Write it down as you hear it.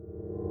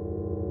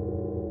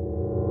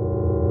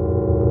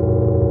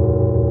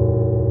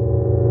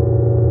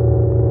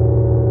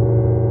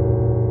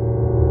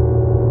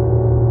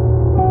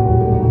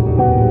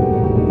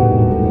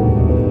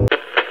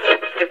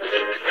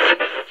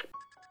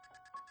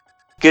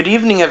Good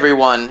evening,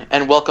 everyone,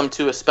 and welcome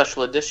to a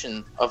special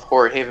edition of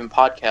Horror Haven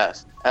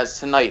Podcast. As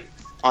tonight,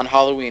 on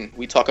Halloween,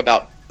 we talk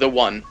about the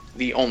one,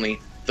 the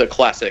only, the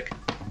classic,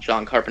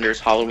 John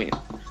Carpenter's Halloween.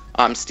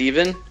 I'm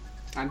Steven.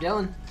 I'm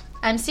Dylan.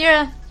 I'm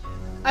Sierra.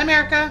 I'm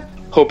Erica.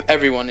 Hope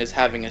everyone is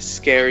having a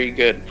scary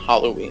good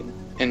Halloween.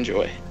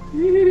 Enjoy.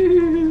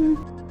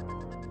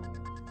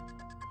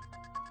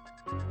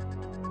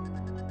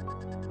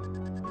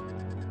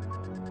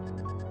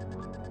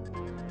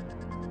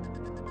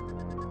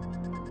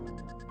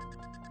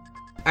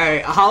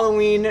 Alright,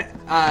 Halloween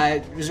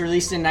was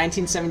released in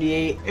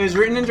 1978. It was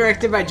written and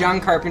directed by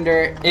John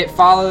Carpenter. It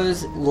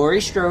follows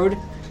Laurie Strode,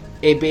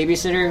 a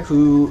babysitter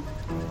who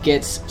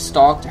gets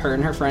stalked, her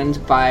and her friends,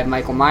 by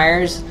Michael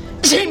Myers.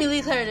 Jamie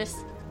Lee Curtis.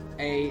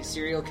 A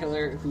serial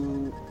killer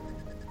who,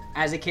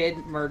 as a kid,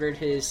 murdered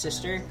his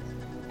sister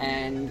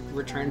and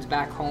returns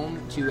back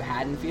home to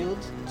Haddonfield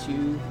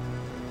to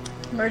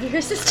Murder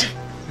her sister.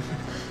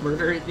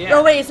 murder. Yeah.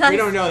 Oh wait, it's not. We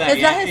don't know that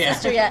It's yet. not his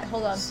sister yet.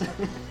 Hold on.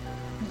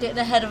 Getting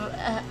ahead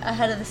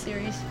of the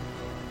series.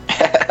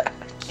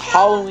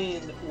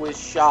 Halloween was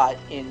shot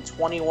in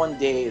 21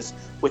 days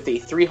with a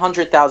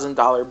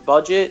 $300,000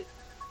 budget,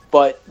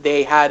 but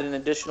they had an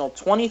additional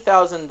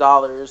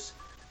 $20,000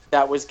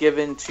 that was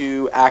given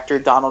to actor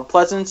Donald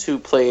Pleasance, who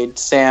played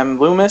Sam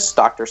Loomis,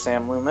 Dr.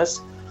 Sam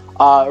Loomis.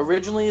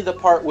 Originally, the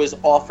part was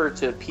offered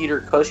to Peter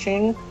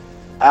Cushing,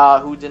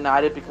 who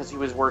denied it because he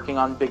was working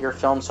on bigger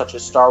films such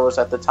as Star Wars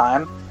at the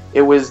time.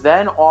 It was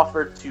then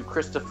offered to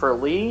Christopher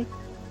Lee,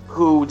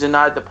 who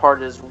denied the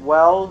part as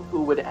well,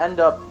 who would end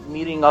up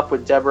meeting up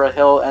with Deborah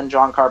Hill and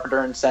John Carpenter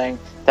and saying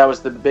that was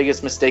the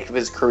biggest mistake of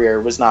his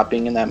career, was not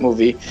being in that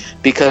movie,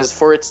 because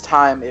for its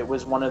time, it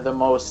was one of the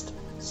most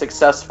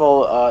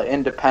successful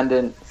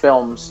independent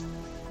films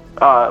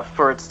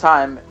for its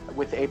time,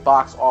 with a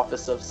box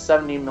office of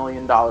 $70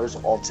 million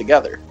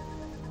altogether.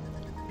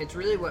 It's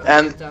really what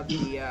opened up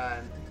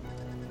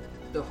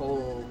the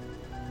whole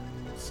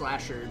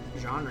slasher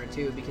genre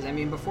too, because I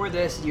mean before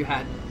this you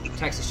had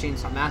Texas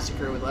Chainsaw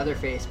Massacre with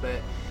Leatherface, but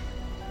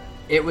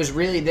it was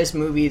really this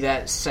movie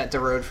that set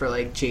the road for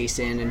like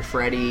Jason and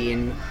Freddy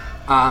and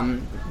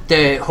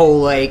the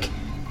whole like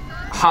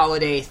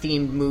holiday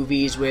themed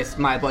movies with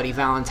My Bloody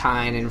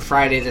Valentine and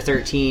Friday the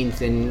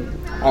 13th and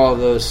all of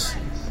those.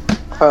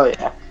 Oh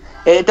yeah,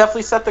 it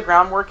definitely set the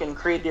groundwork and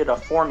created a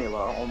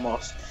formula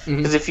almost,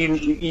 because if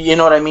you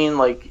know what I mean,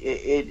 like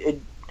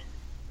it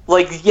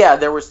like, yeah,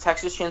 there was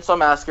Texas Chainsaw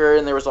Massacre,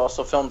 and there was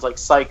also films like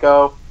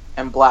Psycho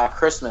and Black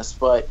Christmas,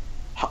 but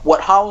what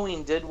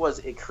Halloween did was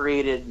it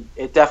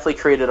definitely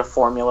created a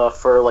formula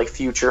for, like,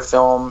 future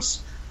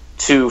films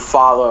to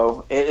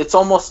follow. It's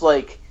almost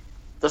like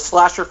the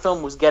slasher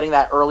film was getting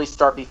that early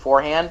start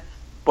beforehand,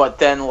 but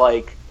then,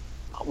 like,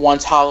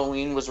 once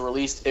Halloween was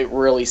released, it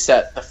really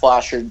set the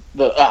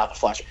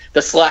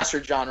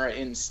slasher genre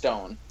in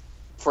stone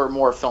for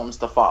more films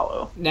to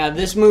follow. Now,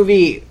 this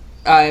movie...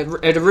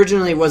 it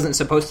originally wasn't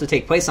supposed to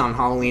take place on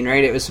Halloween,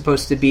 right? It was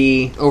supposed to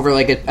be over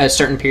like a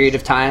certain period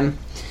of time,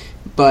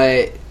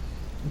 but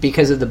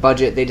because of the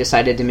budget, they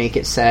decided to make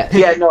it set.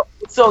 Yeah, no.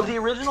 So the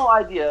original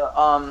idea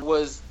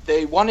was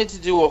they wanted to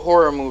do a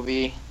horror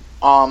movie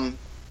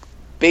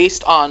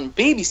based on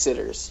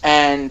babysitters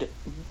and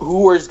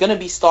who was going to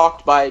be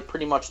stalked by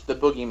pretty much the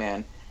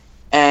boogeyman.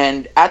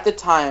 And at the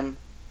time,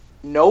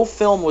 no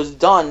film was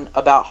done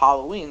about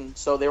Halloween,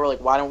 so they were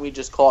like, why don't we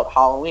just call it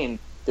Halloween?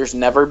 There's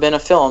never been a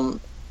film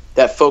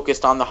that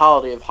focused on the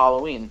holiday of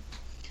Halloween.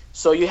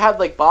 So you had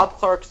like Bob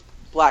Clark's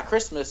Black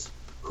Christmas,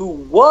 who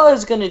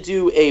was going to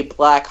do a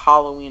Black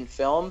Halloween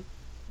film,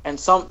 and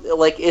some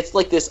like it's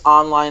like this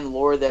online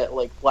lore that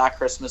like Black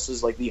Christmas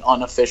is like the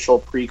unofficial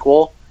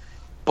prequel,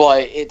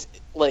 but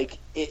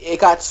it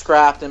got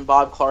scrapped, and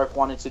Bob Clark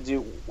wanted to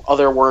do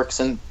other works,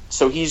 and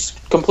so he's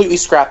completely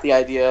scrapped the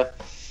idea.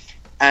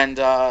 And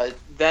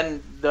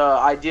then the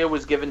idea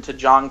was given to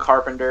John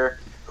Carpenter,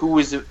 who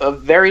was a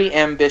very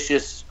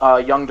ambitious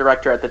young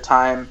director at the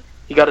time.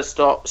 He got a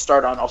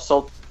start on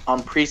Assault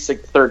on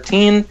Precinct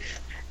 13,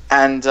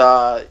 and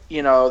I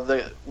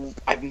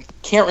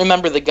can't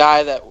remember the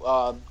guy that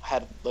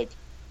had like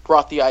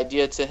brought the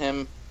idea to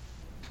him.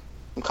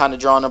 I'm kind of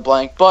drawing a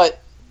blank,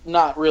 but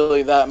not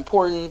really that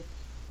important.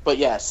 But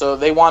yeah, so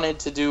they wanted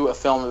to do a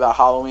film about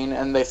Halloween,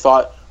 and they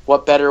thought,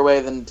 what better way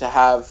than to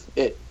have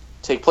it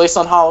take place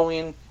on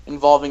Halloween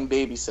involving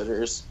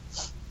babysitters.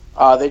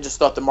 They just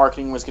thought the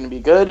marketing was going to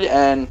be good,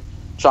 and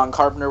John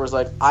Carpenter was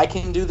like, I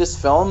can do this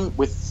film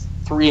with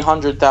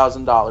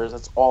 $300,000.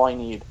 That's all I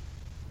need.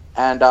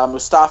 And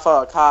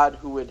Mustafa Akkad,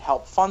 who would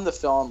help fund the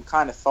film,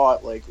 kind of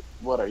thought, like,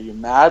 what, are you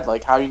mad?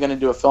 Like, how are you going to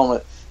do a film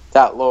with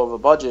that low of a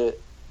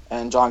budget?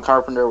 And John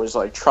Carpenter was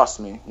like, trust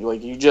me.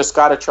 Like, you just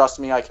got to trust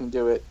me, I can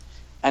do it.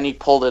 And he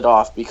pulled it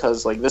off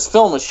because, like, this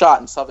film was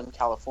shot in Southern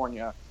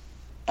California,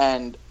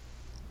 and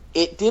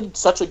it did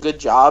such a good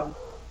job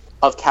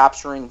of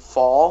capturing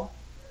fall.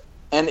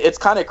 And it's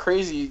kind of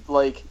crazy,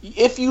 like,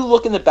 if you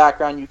look in the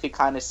background, you could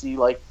kind of see,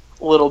 like,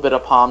 a little bit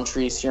of palm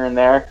trees here and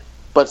there,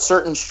 but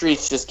certain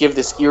streets just give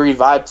this eerie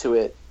vibe to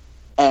it.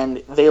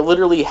 And they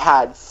literally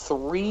had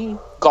 3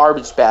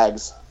 garbage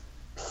bags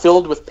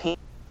filled with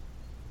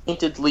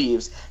painted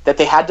leaves that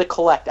they had to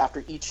collect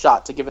after each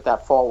shot to give it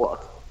that fall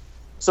look.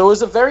 So it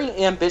was a very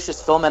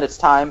ambitious film at its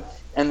time,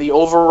 and the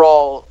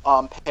overall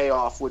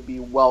payoff would be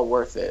well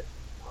worth it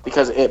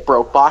because it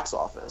broke box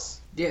office.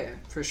 Yeah,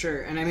 for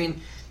sure. And I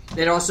mean,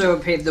 it also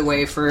paved the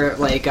way for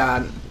like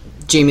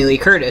Jamie Lee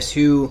Curtis,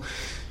 who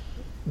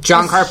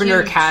John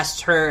Carpenter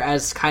cast her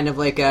as kind of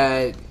like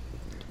a,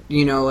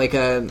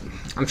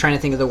 I'm trying to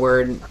think of the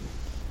word.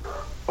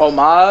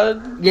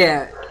 Homage?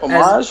 Yeah.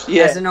 Homage?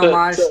 As an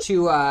homage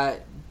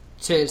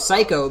to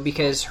Psycho,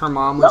 because her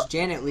mom was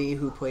Janet Leigh,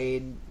 who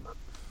played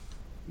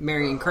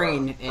Marion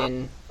Crane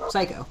in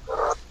Psycho.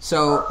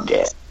 So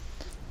yeah.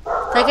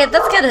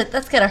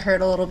 That's gotta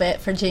hurt a little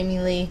bit for Jamie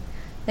Lee.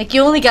 Like,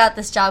 you only got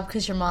this job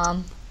because your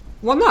mom.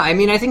 Well, no, I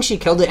mean, I think she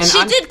killed it. And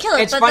she did kill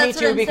it, it's but funny that's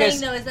too what I'm because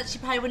saying, though, is that she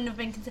probably wouldn't have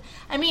been...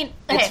 I mean,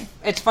 okay.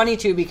 It's funny,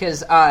 too,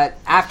 because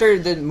after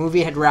the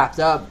movie had wrapped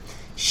up,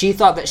 she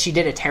thought that she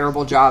did a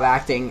terrible job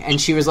acting, and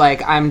she was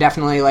like, I'm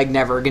definitely, like,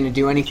 never going to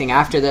do anything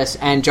after this,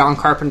 and John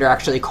Carpenter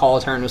actually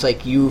called her and was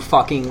like, you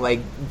fucking,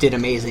 like, did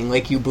amazing,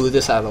 like, you blew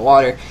this out of the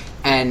water,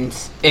 and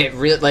it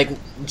really, like,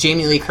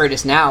 Jamie Lee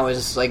Curtis now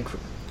is, like,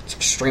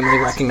 extremely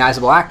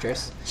recognizable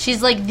actress.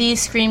 She's, like, the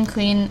Scream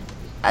Queen.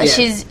 Yeah.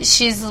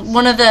 She's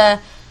one of the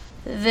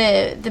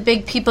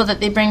big people that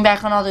they bring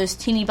back on all those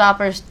teeny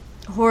boppers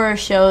horror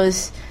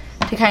shows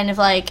to kind of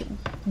like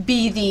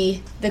be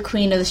the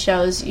queen of the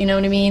shows, you know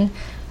what I mean?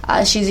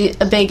 She's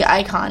a big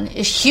icon,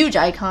 a huge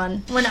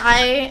icon. When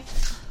I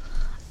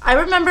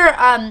remember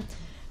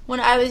when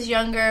I was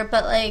younger,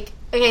 but like,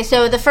 okay,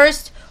 so the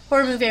first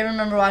horror movie I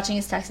remember watching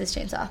is Texas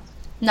Chainsaw.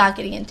 Not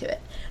getting into it,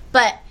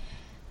 but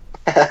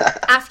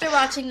after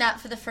watching that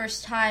for the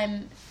first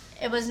time,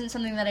 it wasn't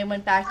something that I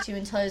went back to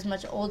until I was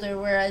much older,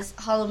 whereas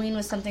Halloween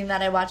was something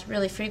that I watched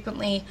really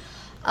frequently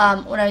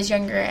when I was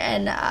younger.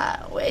 And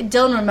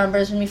Dylan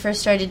remembers when we first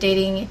started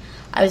dating,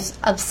 I was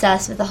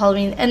obsessed with the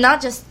Halloween. And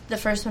not just the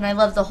first one, I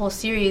love the whole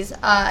series.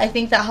 I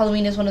think that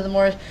Halloween is one of the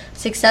more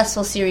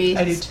successful series.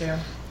 I do too.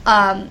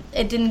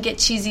 It didn't get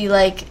cheesy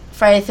like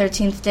Friday the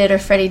 13th did or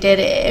Freddy did.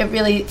 It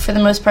really, for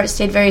the most part,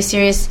 stayed very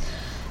serious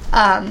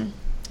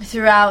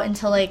throughout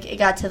until like it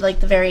got to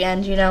like the very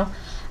end, you know.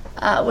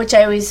 Which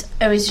I always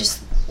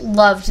just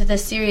loved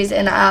this series,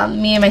 and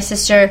me and my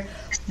sister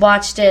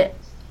watched it,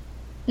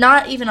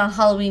 not even on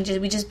Halloween,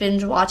 we just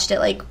binge watched it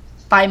like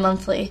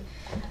bi-monthly.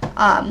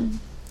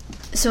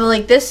 So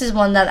like this is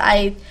one that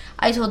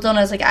I told Donna,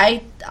 I was like,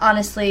 I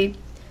honestly,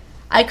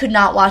 I could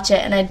not watch it,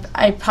 and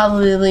I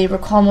probably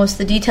recall most of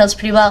the details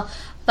pretty well,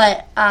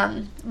 but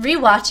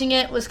rewatching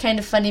it was kind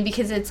of funny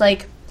because it's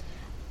like,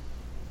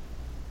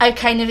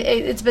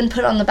 it's been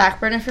put on the back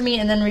burner for me,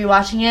 and then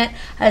rewatching it,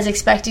 I was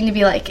expecting to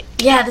be like,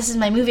 yeah, this is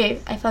my movie,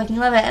 I fucking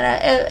love it,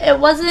 and it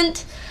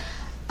wasn't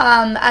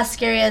as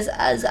scary as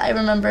I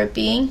remember it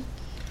being,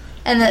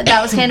 and that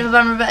was kind of a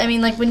bummer. But I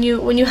mean, like when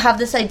you have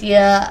this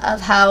idea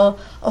of how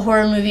a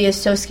horror movie is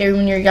so scary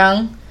when you're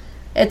young,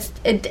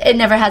 it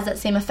never has that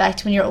same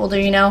effect when you're older,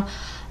 you know.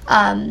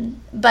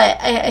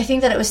 But I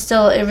think that it was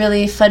still a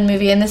really fun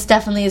movie, and this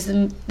definitely is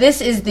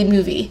this is the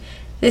movie.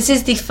 This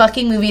is the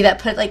fucking movie that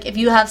put, like, if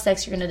you have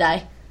sex, you're gonna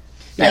die.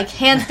 Yeah. Like,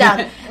 hands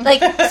down. Like,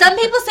 some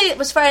people say it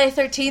was Friday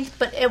the 13th,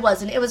 but it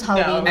wasn't. It was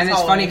Halloween. No, and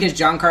it's funny because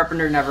John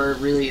Carpenter never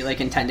really,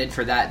 like, intended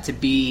for that to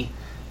be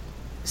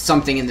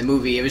something in the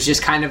movie. It was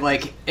just kind of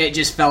like, it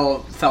just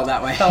fell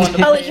that way.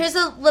 Oh, here's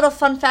a little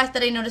fun fact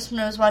that I noticed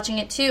when I was watching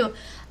it, too.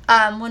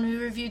 When we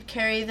reviewed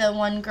Carrie, the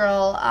one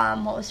girl,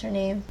 what was her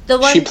name?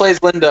 She plays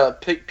Linda,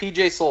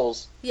 PJ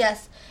Souls.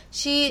 Yes.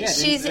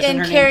 She's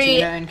in Carrie.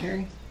 Tina in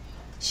Carrie?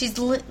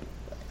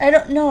 I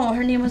don't know.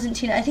 Her name wasn't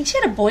Tina. I think she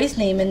had a boy's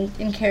name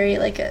in Carrie,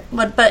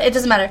 but it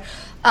doesn't matter.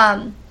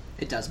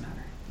 It does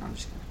matter. No, I'm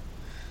just kidding.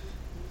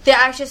 The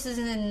actress is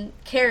in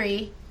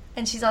Carrie,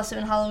 and she's also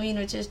in Halloween,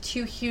 which is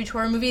two huge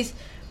horror movies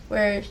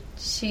where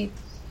she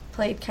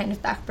played kind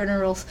of back burner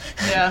roles.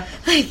 Yeah.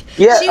 She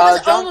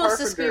was John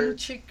almost Carpenter,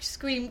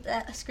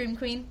 a scream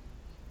queen.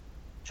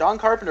 John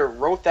Carpenter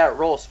wrote that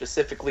role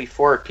specifically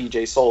for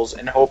PJ Souls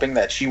and hoping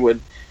that she would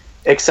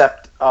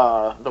accept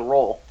the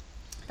role.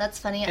 That's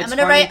funny. It's I'm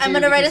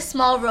gonna write a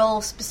small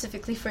role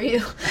specifically for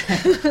you.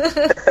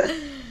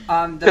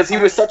 Because he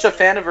was such a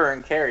fan of her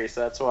in Carrie,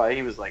 so that's why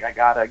he was like, I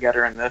gotta get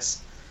her in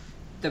this.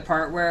 The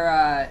part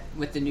where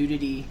with the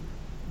nudity,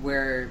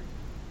 where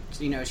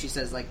she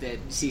says like that,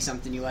 see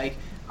something you like.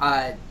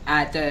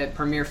 At the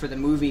premiere for the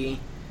movie,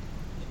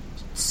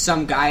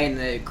 some guy in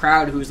the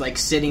crowd who was like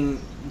sitting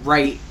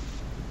right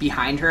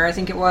behind her, I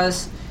think it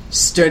was,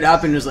 stood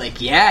up and was like,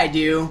 "Yeah, I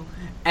do,"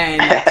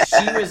 and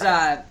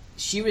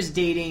she was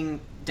dating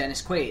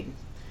Dennis Quaid,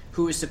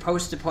 who was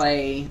supposed to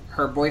play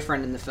her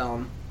boyfriend in the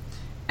film,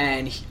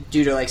 and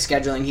due to like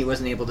scheduling, he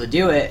wasn't able to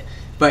do it.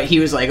 But he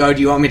was like, "Oh,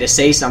 do you want me to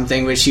say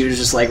something?" But she was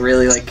just like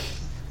really like,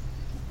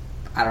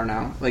 I don't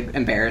know, like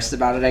embarrassed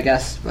about it, I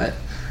guess. But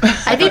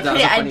I feel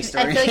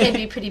like I'd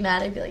be pretty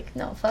mad. I'd be like,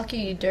 "No, fuck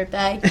you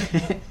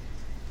dirtbag."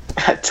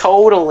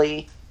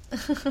 Totally.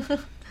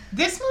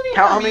 This movie.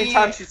 How many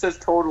times she says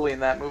 "totally" in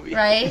that movie?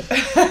 Right.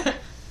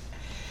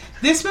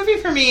 This movie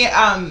for me,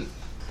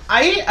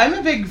 I'm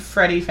a big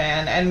Freddy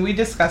fan, and we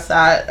discussed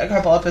that a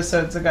couple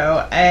episodes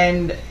ago,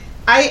 and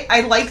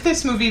I like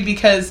this movie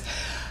because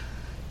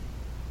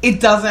it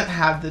doesn't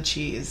have the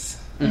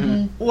cheese.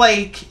 Mm-hmm.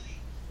 Like,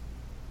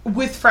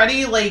 with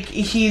Freddy, like,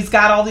 he's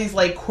got all these,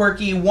 like,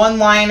 quirky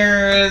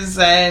one-liners,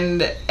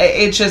 and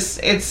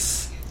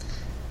it's...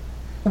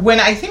 When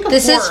I think of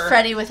this horror... is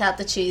Freddy without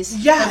the cheese.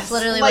 Yes. That's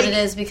literally like, what it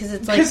is, because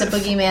it's like the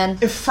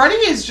boogeyman. If Freddy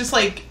is just,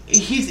 like...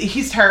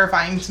 He's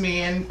terrifying to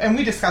me, and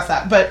we discussed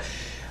that, but...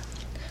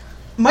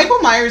 Michael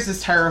Myers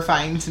is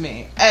terrifying to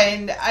me,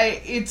 and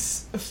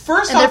it's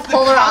first off the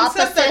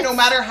concept that no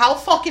matter how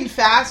fucking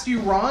fast you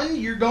run,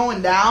 you're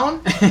going down.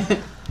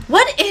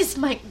 What is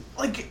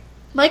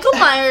Michael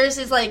Myers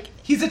is like?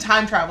 He's a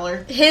time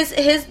traveler.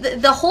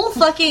 The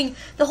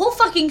whole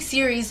fucking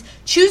series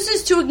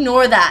chooses to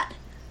ignore that.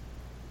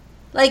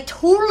 Like,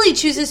 totally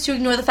chooses to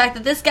ignore the fact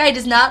that this guy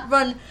does not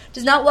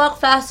walk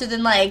faster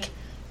than like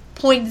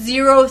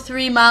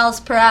 0.03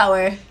 miles per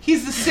hour.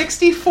 He's the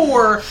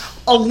 64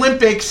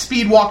 Olympic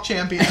speed walk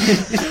champion.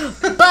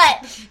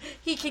 But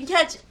he can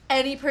catch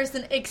any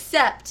person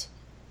except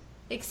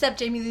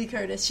Jamie Lee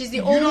Curtis. She's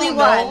the only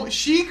one.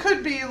 She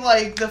could be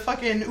like the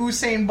fucking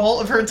Usain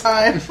Bolt of her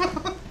time.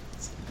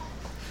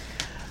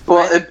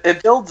 Well,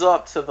 it builds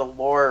up to the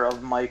lore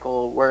of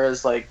Michael,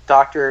 whereas like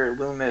Dr.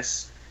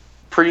 Loomis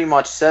pretty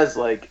much says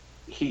like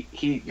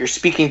you're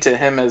speaking to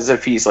him as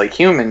if he's like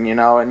human, you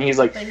know, and he's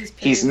like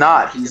he's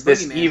not. He's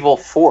this evil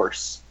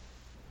force.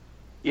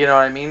 You know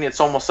what I mean? It's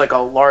almost like a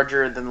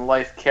larger than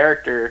life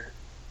character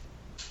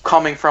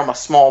coming from a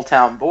small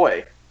town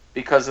boy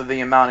because of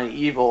the amount of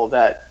evil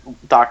that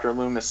Dr.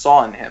 Loomis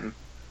saw in him.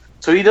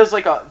 So he does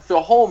like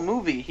the whole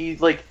movie. He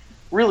like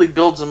really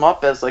builds him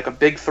up as like a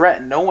big threat,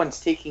 and no one's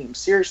taking him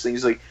seriously.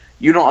 He's like,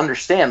 you don't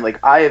understand. Like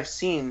I've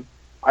spent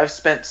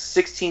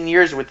 16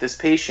 years with this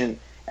patient.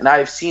 And I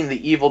have seen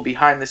the evil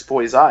behind this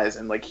boy's eyes,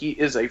 and like he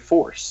is a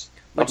force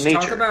of nature.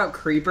 Talk about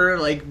creeper,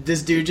 like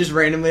this dude just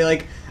randomly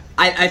like,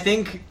 I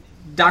think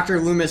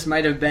Dr. Loomis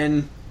might have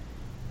been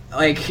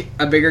like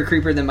a bigger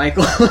creeper than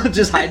Michael,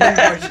 just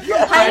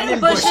hiding in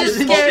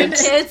bushes, scaring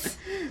kids.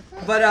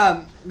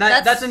 But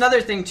that's another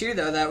thing too,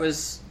 though. That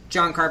was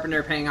John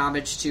Carpenter paying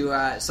homage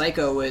to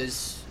Psycho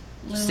was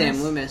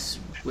Sam Loomis,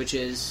 which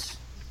is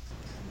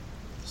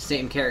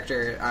same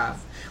character.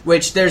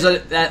 Which there's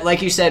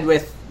like you said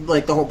with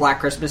like the whole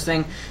Black Christmas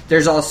thing,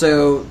 there's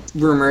also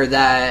rumor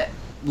that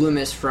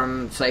Loomis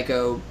from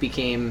Psycho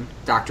became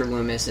Dr.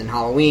 Loomis in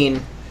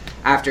Halloween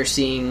after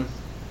seeing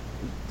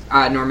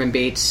Norman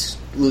Bates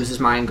lose his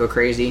mind, go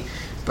crazy.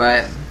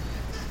 But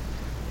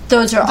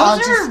those are all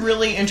just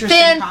really interesting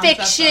fan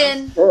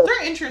fiction.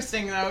 They're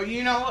interesting though.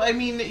 You know, I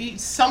mean,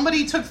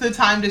 somebody took the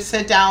time to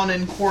sit down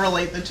and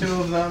correlate the two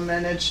of them,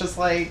 and it's just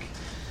like.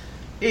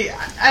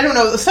 I don't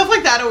know, stuff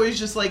like that always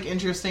just like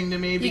interesting to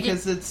me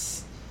because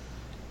it's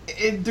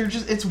weird.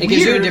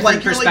 Gives you a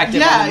different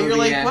perspective. Like, on the movie, you're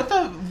like, what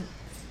the?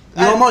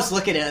 You almost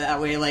look at it that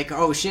way, like,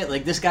 oh shit,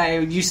 like this guy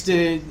used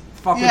to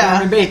fuck with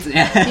Norman Bates. You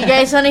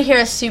guys want to hear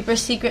a super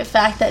secret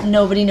fact that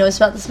nobody knows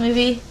about this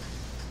movie?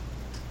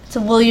 It's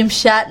a William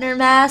Shatner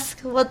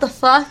mask. What the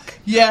fuck?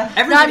 Yeah,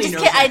 everybody no, I'm just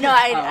kidding. I know.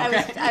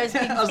 I was.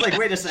 I was like,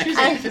 wait a second.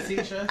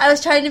 I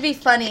was trying to be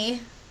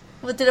funny.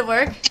 What, did it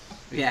work?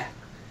 Yeah.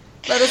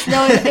 Let us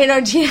know in our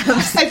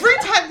DMs. Every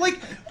time, like,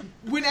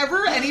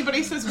 whenever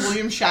anybody says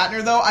William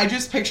Shatner, though, I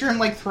just picture him,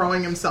 like,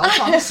 throwing himself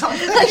on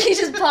something. Like, he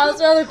just pops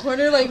around the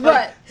corner, like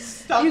what?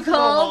 You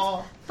called?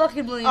 Wall.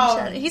 Fucking William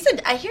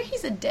Shatner. I hear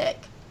he's a dick.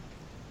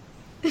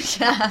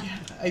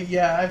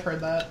 Yeah, I've heard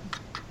that.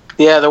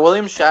 Yeah, the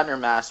William Shatner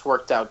mask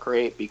worked out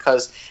great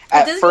because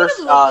at first... It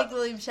doesn't even look like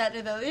William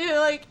Shatner, though. You know,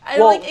 like, I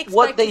don't, like, expect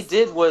what they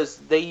did was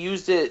they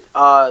used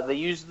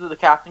the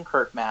Captain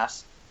Kirk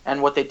mask.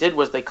 And what they did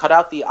was they cut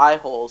out the eye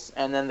holes,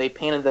 and then they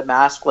painted the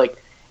mask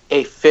like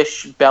a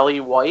fish belly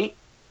white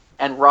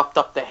and roughed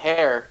up the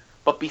hair.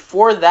 But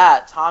before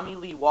that, Tommy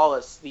Lee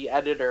Wallace, the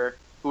editor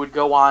who would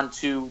go on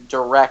to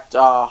direct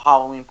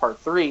Halloween Part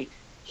 3,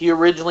 he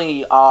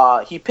originally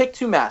he picked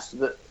two masks.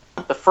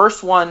 The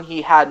first one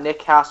he had Nick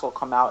Castle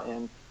come out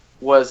in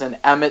was an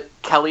Emmett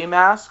Kelly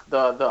mask,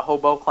 the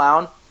hobo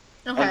clown.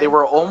 Okay. And they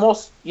were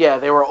almost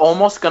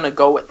going to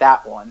go with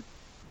that one.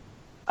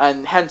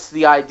 And hence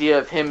the idea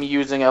of him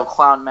using a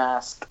clown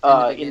mask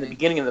in the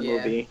beginning of the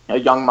movie, a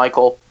young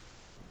Michael.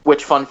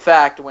 Which, fun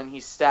fact, when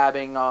he's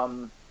stabbing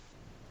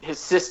his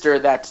sister,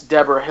 that's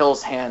Deborah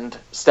Hill's hand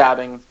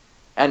stabbing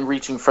and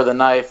reaching for the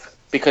knife,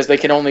 because they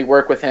can only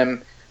work with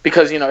him.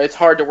 Because, you know, it's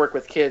hard to work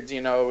with kids,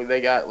 you know, they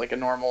got like a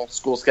normal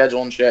school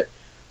schedule and shit.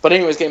 But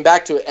anyways, getting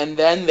back to it, and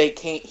then Nick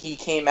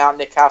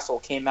Castle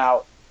came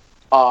out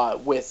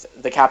with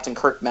the Captain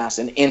Kirk mask,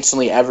 and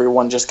instantly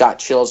everyone just got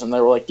chills, and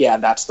they were like, yeah,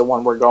 that's the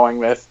one we're going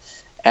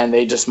with. And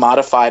they just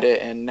modified it,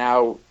 and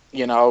now,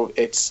 you know,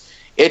 it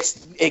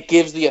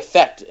gives the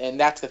effect. And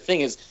that's the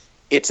thing, is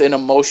it's an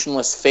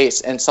emotionless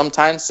face, and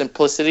sometimes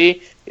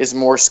simplicity is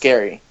more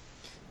scary.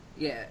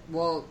 Yeah,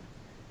 well,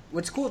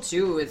 what's cool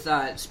too with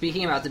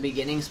speaking about the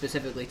beginning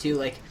specifically too,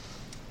 like,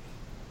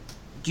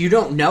 you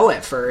don't know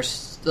at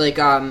first, like,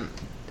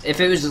 if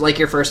it was like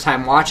your first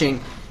time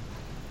watching,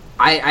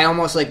 I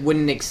almost like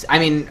wouldn't. I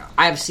mean,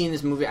 I've seen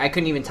this movie. I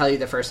couldn't even tell you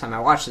the first time I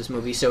watched this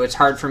movie, so it's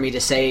hard for me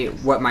to say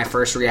what my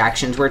first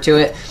reactions were to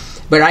it.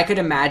 But I could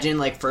imagine,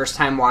 like, first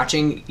time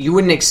watching, you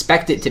wouldn't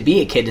expect it to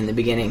be a kid in the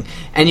beginning,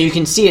 and you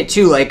can see it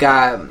too. Like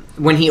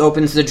when he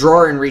opens the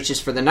drawer and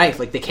reaches for the knife,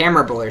 like the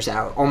camera blurs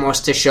out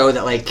almost to show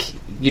that like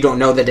you don't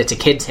know that it's a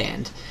kid's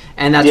hand,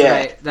 and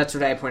that's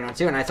what I point out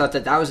too. And I thought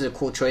that was a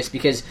cool choice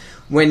because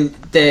when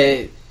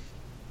the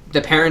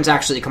parents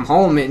actually come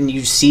home and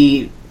you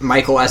see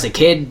Michael as a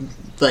kid,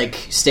 like,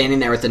 standing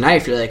there with the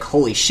knife, you're like,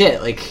 holy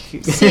shit, like...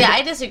 See,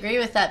 I disagree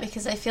with that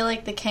because I feel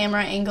like the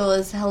camera angle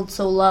is held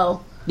so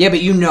low. Yeah,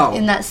 but you know.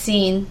 In that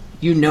scene.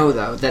 You know,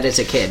 though, that it's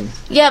a kid.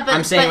 Yeah, but...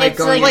 I'm saying,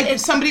 but like, if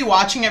somebody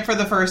watching it for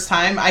the first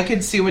time, I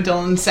could see what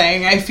Dylan's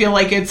saying. I feel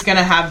like it's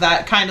gonna have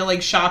that kind of,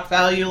 like, shock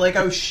value, like,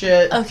 oh,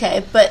 shit.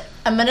 Okay, but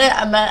I'm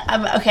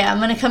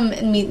gonna come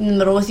and meet in the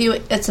middle with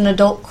you. It's an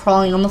adult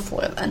crawling on the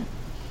floor, then.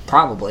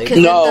 Probably.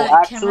 Because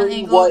the camera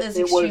angle is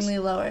extremely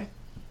lower.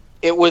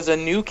 It was a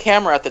new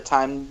camera at the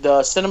time. The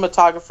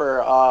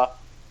cinematographer,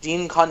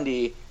 Dean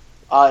Cundy,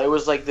 it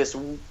was like this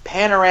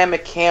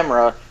panoramic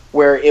camera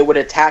where it would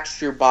attach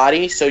to your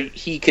body so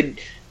he could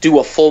do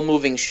a full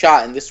moving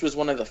shot. And this was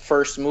one of the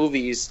first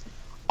movies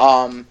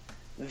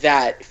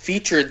that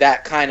featured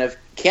that kind of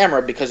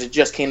camera because it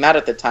just came out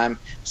at the time.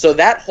 So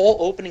that whole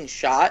opening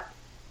shot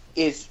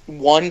is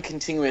one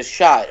continuous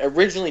shot.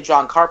 Originally,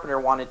 John Carpenter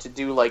wanted to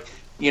do, like,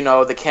 you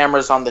know, the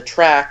cameras on the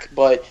track,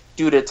 but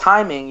due to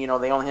timing, you know,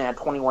 they only had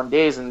 21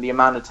 days and the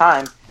amount of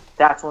time,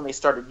 that's when they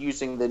started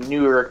using the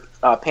newer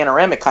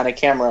panoramic kind of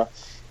camera.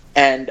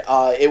 And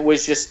it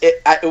was just,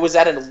 it was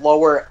at a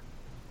lower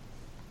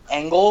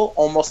angle,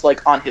 almost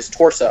like on his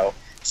torso.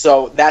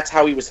 So that's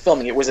how he was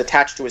filming. It was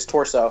attached to his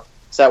torso.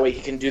 So that way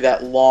he can do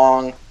that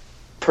long,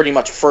 pretty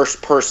much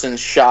first-person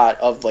shot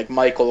of, like,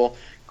 Michael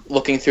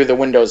looking through the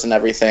windows and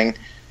everything.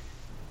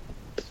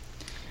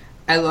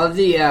 I love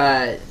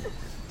the...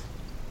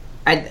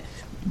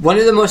 one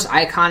of the most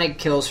iconic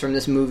kills from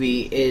this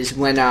movie is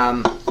when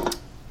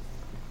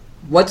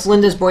what's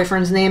Linda's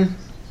boyfriend's name?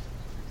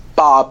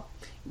 Bob.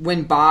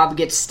 When Bob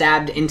gets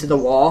stabbed into the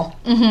wall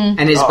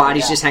and his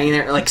body's just hanging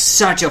there, like,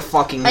 such a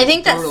fucking... I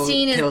think that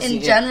scene is,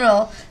 in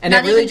general, and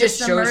not it really even just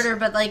the shows... murder,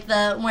 but like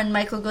when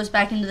Michael goes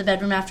back into the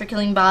bedroom after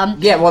killing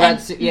Bob. Yeah, well,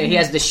 he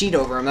has the sheet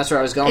over him. That's where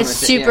I was going with it. It's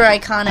super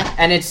iconic.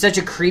 And it's such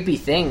a creepy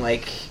thing,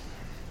 like...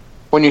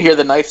 When you hear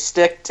the knife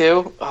stick,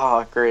 too?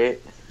 Oh, great.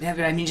 Yeah,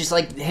 but I mean, just,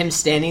 like, him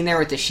standing there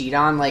with the sheet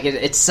on, like,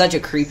 it's such a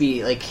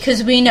creepy, like...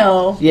 Because we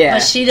know, but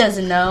she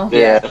doesn't know.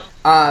 Yeah.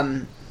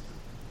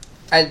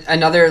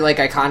 Another, like,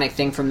 iconic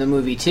thing from the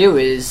movie, too,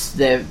 is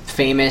the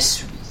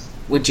famous,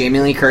 with Jamie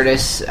Lee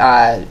Curtis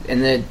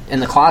in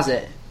the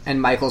closet,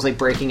 and Michael's, like,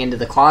 breaking into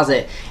the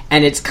closet,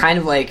 and it's kind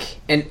of like...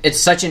 And it's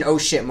such an oh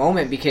shit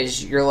moment,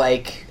 because you're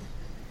like,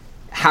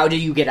 how do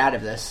you get out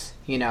of this,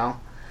 you know?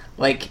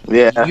 Like,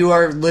 you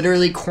are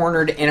literally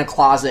cornered in a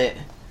closet.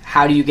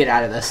 How do you get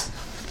out of this?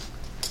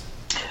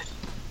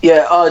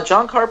 Yeah,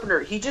 John Carpenter,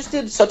 he just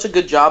did such a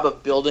good job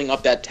of building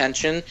up that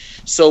tension.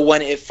 So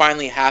when it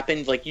finally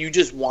happened, like, you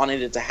just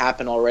wanted it to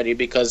happen already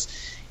because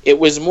it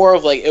was more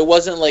of, like, it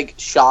wasn't, like,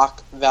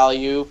 shock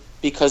value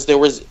because there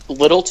was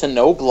little to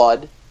no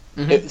blood.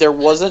 Mm-hmm. There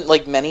wasn't,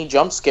 like, many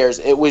jump scares.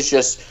 It was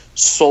just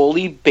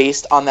solely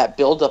based on that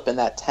buildup and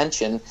that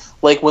tension.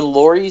 Like, when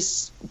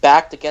Laurie's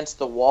backed against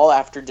the wall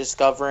after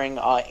discovering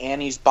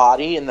Annie's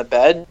body in the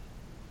bed,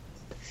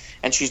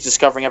 and she's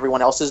discovering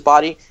everyone else's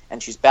body,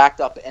 and she's backed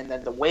up. And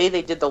then the way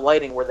they did the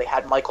lighting, where they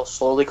had Michael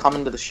slowly come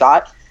into the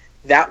shot,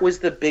 that was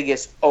the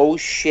biggest oh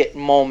shit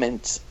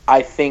moment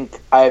I think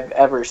I've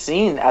ever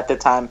seen at the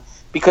time.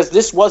 Because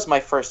this was my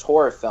first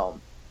horror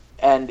film,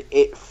 and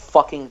it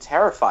fucking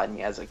terrified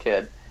me as a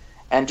kid.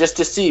 And just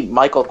to see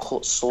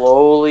Michael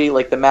slowly,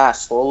 like the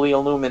mask, slowly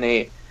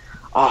illuminate,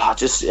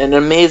 just an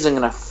amazing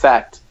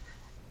effect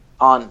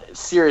on,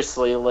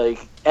 seriously, like...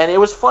 And it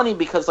was funny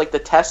because, like, the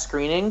test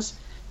screenings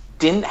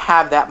didn't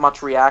have that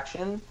much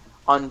reaction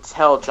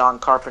until John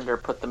Carpenter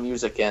put the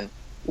music in,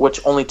 which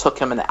only took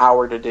him an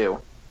hour to do.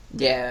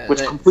 Yeah.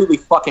 Which completely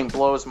fucking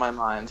blows my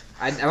mind.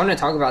 I want to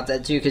talk about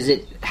that, too, because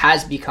it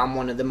has become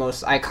one of the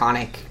most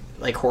iconic,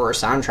 like, horror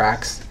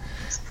soundtracks.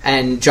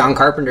 And John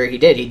Carpenter, he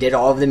did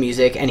all of the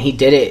music, and he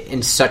did it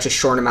in such a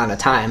short amount of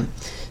time.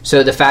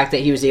 So the fact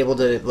that he was able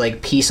to,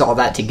 like, piece all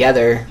that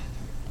together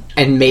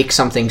and make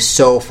something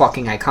so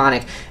fucking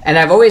iconic. And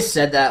I've always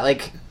said that,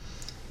 like...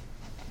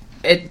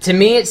 To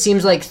me, it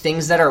seems like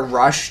things that are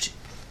rushed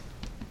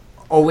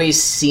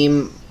always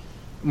seem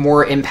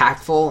more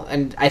impactful,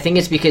 and I think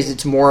it's because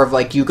it's more of,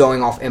 like, you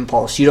going off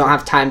impulse. You don't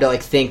have time to,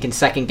 like, think and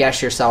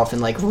second-guess yourself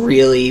and, like,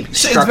 really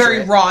structure It's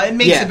very raw. It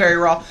makes it very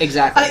raw.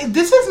 Exactly.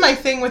 This is my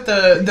thing with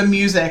the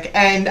music,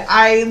 and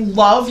I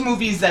love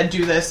movies that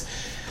do this.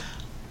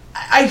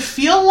 I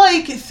feel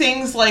like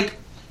things like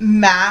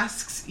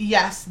Masks,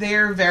 yes,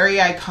 they're very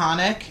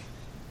iconic,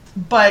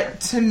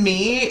 but to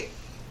me...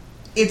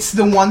 it's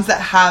the ones that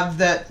have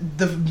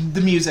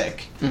the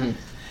music. Mm-hmm.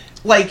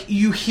 Like,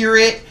 you hear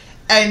it,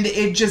 and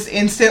it just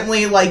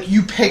instantly, like,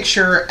 you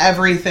picture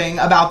everything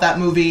about that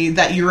movie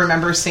that you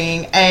remember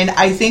seeing. And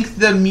I think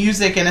the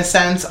music, in a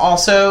sense,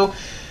 also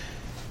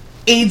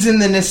aids in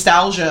the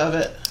nostalgia of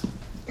it.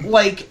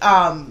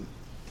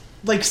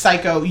 Like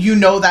Psycho, you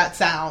know that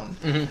sound.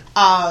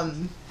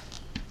 Mm-hmm.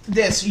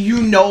 This,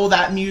 you know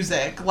that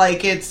music.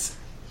 Like, it's,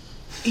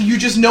 you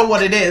just know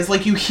what it is.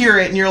 Like, you hear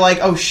it and you're like,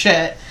 oh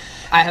shit.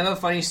 I have a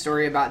funny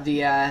story about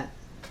the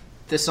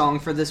song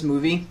for this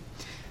movie.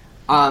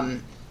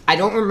 I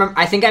don't remember.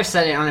 I think I've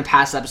said it on a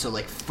past episode,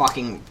 like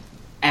fucking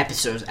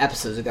episodes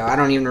ago. I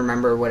don't even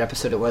remember what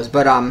episode it was,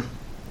 but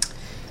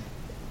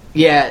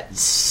yeah,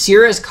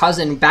 Sierra's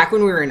cousin, back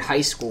when we were in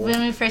high school.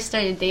 When we first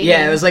started dating.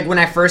 Yeah, it was like when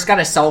I first got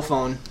a cell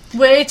phone.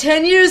 Wait,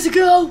 10 years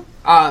ago?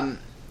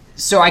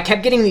 So I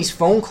kept getting these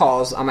phone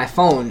calls on my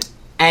phone,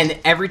 and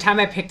every time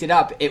I picked it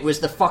up, it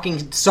was the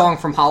fucking song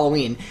from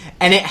Halloween.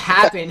 And it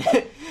happened,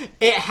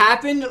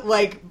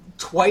 like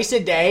twice a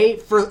day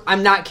for,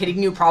 I'm not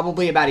kidding you,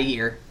 probably about a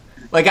year.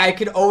 Like, I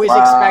could always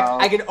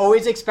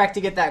expect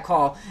to get that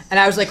call. And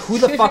I was like, who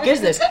the fuck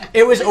is this?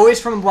 It was always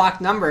from a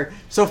blocked number.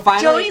 So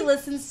finally... Joey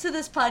listens to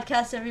this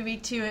podcast every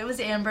week, too. It was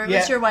Amber. It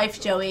was your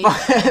wife, Joey.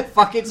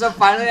 Fuck it. So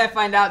finally I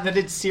find out that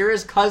it's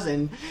Sierra's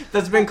cousin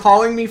that's been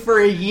calling me for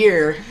a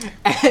year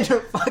and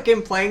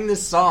fucking playing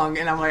this song.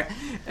 And I'm like...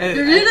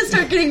 You're going to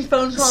start getting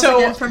phone calls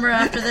again from her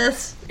after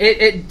this?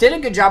 It did a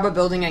good job of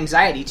building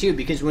anxiety, too,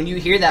 because when you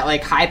hear that,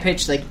 like,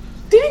 high-pitched, like...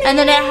 And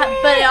then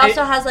but it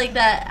also has like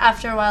that,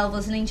 after a while of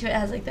listening to it,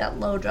 has like that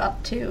low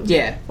drop too.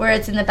 Yeah. Where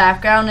it's in the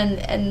background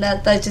and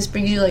that just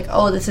brings you like,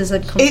 oh, this is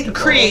uncomfortable. It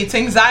creates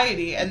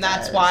anxiety, and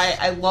that's why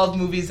I love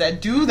movies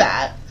that do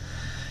that.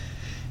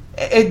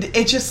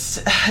 It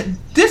just,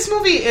 this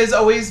movie has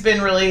always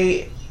been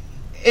really,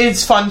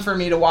 it's fun for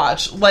me to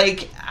watch.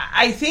 Like,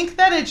 I think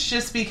that it's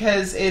just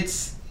because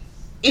it's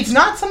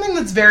not something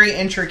that's very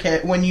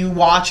intricate when you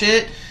watch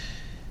it.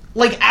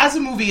 Like, as a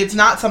movie, it's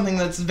not something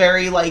that's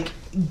very, like,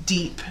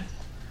 deep.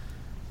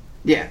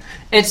 Yeah.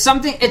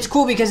 It's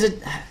cool because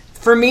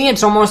for me,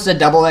 it's almost a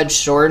double-edged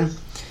sword.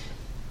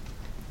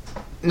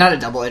 Not a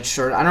double-edged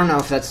sword. I don't know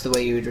if that's the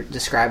way you would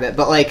describe it,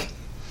 but, like,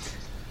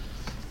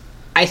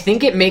 I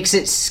think it makes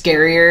it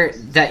scarier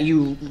that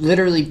you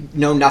literally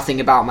know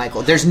nothing about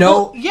Michael. There's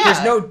no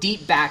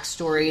deep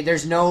backstory.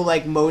 There's no,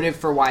 like, motive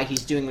for why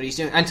he's doing what he's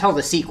doing until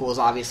the sequels,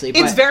 obviously.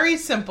 It's very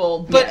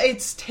simple, but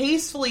it's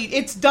tastefully.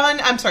 It's done.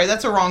 I'm sorry,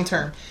 that's a wrong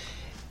term.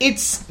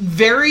 It's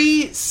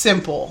very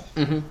simple,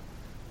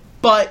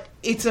 but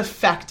it's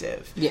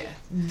effective. Yeah,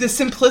 the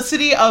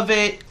simplicity of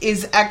it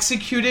is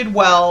executed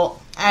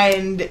well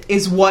and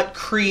is what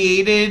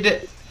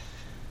created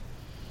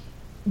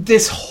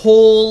this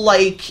whole,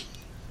 like,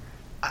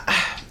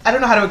 I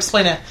don't know how to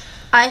explain it.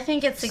 I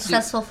think it's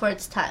successful for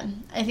its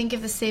time. I think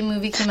if the same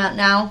movie came out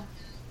now,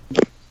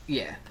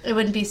 it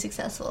wouldn't be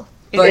successful.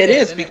 But it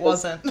is, because it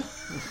wasn't.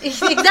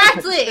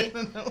 Exactly.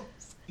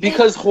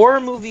 Because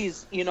horror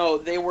movies, you know,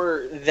 they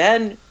were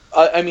then,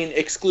 I mean,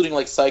 excluding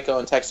like Psycho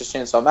and Texas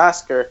Chainsaw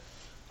Massacre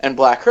and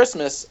Black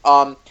Christmas,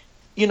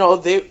 you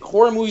know,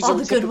 horror movies are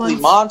typically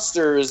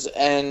monsters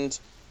and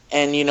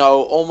you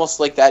know, almost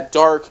like that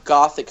dark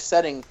gothic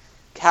setting,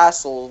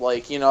 castle,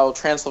 like, you know,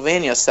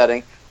 Transylvania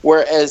setting,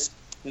 whereas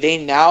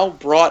they now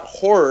brought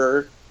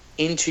horror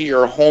into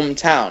your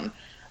hometown,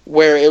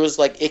 where it was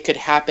like it could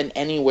happen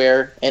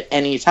anywhere at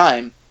any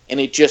time,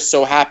 and it just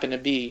so happened to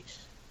be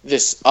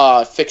this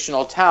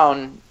fictional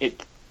town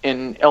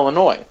in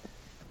Illinois.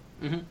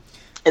 Mm-hmm.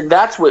 And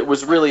that's what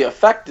was really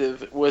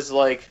effective, was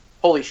like,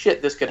 holy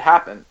shit, this could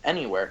happen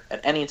anywhere at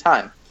any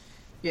time.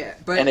 Yeah,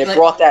 but and it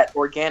brought that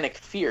organic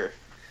fear.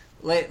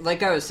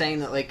 Like I was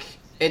saying, that like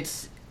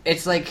it's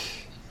like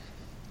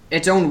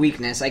its own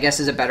weakness, I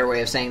guess, is a better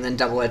way of saying than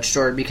double-edged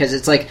sword, because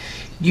it's like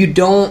you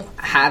don't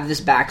have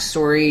this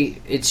backstory.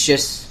 It's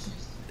just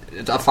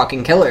a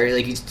fucking killer.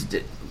 Like, he's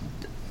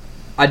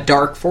a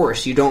dark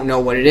force. You don't know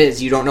what it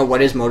is. You don't know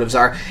what his motives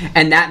are,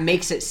 and that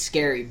makes it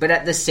scary. But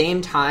at the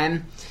same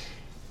time,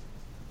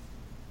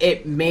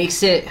 it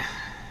makes it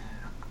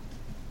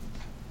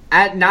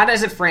not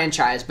as a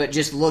franchise, but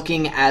just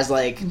looking as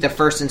like the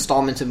first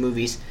installments of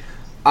movies.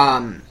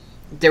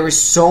 There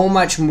was so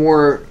much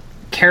more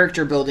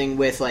character building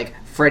with like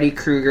Freddy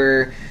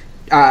Krueger,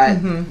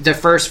 the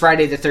first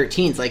Friday the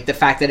 13th, like the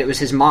fact that it was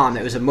his mom,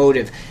 it was a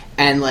motive,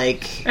 and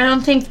like I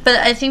think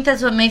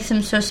that's what makes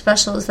him so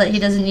special, is that he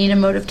doesn't need a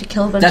motive to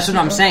kill a bunch of people. That's what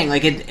I'm saying.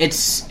 Like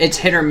it's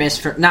hit or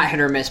miss, not hit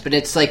or miss, but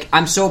it's like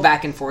I'm so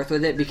back and forth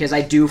with it, because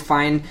I do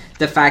find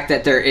the fact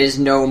that there is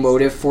no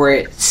motive for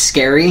it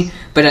scary,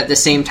 but at the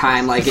same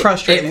time, like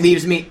it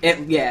leaves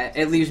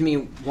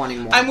me wanting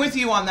more. I'm with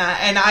you on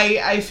that, and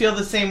I feel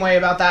the same way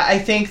about that. I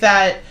think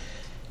that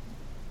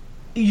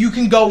you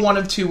can go one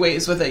of two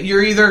ways with it.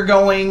 You're either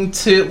going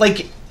to,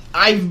 like,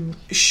 I'm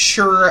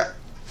sure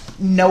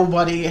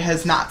nobody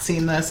has not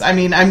seen this. I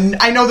mean,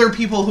 I know there are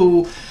people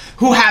who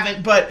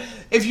haven't, but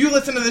if you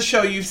listen to the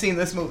show, you've seen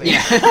this movie.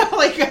 Yeah.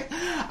 Like,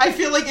 I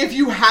feel like if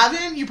you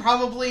haven't, you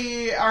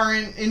probably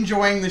aren't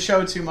enjoying the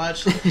show too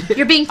much.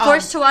 You're being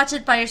forced to watch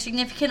it by your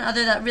significant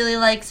other that really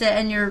likes it,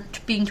 and you're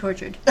being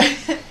tortured.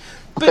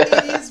 But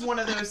it is one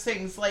of those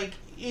things, like,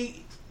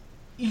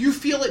 you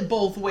feel it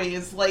both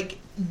ways. Like,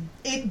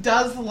 it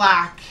does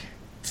lack,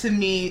 to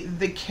me,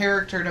 the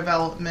character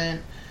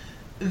development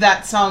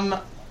that some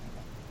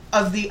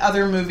of the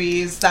other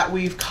movies that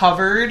we've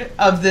covered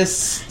of this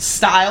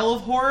style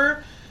of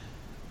horror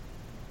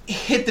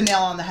hit the nail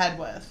on the head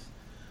with.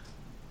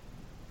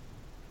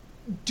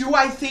 Do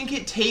I think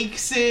it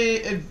takes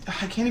it...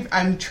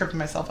 I'm tripping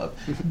myself up.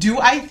 Do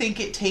I think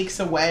it takes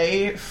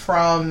away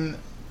from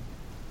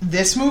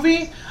this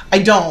movie? I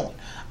don't.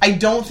 I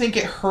don't think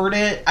it hurt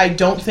it. I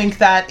don't think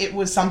that it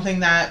was something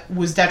that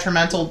was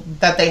detrimental,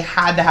 that they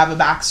had to have a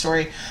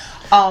backstory.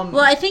 Well,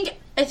 I think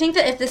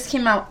that if this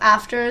came out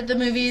after the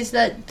movies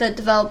that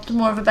developed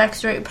more of a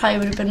backstory, it probably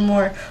would have been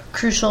more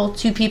crucial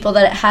to people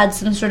that it had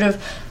some sort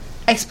of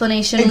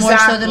explanation more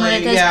so than what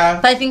it does.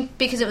 Yeah. But I think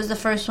because it was the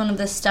first one of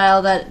this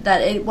style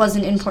that it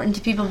wasn't important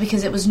to people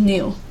because it was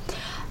new.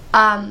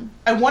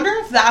 I wonder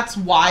if that's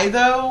why,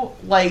 though,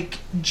 like,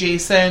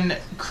 Jason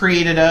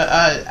created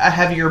a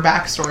heavier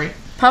backstory.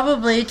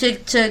 Probably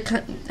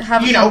to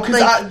have, you know,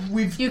 because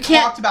we've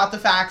talked about the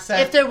facts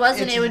that if there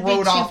wasn't, it would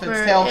be super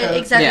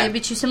exactly. It'd be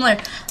too similar.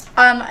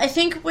 I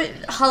think with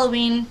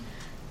Halloween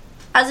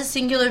as a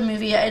singular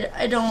movie,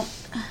 I don't.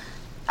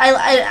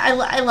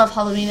 I love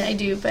Halloween, I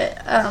do,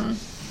 but I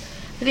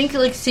think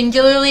like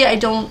singularly, I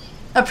don't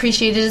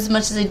appreciate it as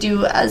much as I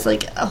do as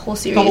like a whole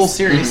series. The whole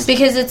series,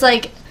 because it's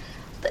like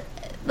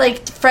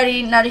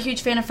Freddy. Not a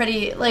huge fan of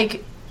Freddy,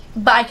 like,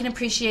 but I can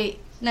appreciate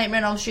Nightmare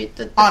on Elm Street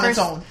on its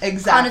own,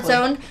 exactly. On its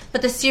own,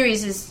 but the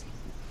series is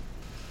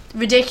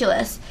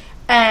ridiculous.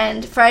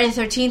 And Friday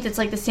the 13th, it's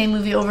like the same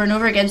movie over and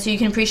over again, so you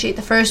can appreciate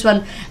the first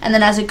one, and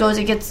then as it goes,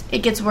 it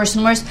gets worse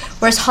and worse.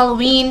 Whereas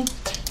Halloween,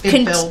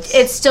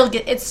 it's still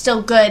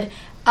good.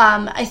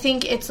 I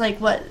think it's like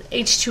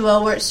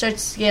H2O where it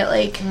starts to get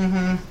like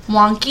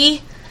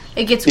wonky.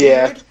 It gets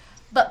weird,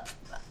 but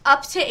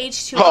up to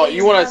H2O. Oh,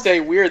 you want to say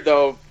weird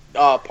though?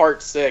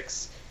 Part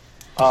 6.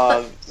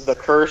 The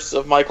Curse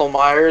of Michael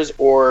Myers,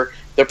 or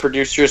the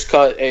producer's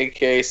cut,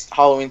 aka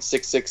Halloween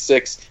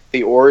 666,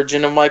 the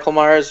origin of Michael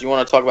Myers. You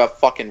want to talk about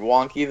fucking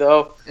wonky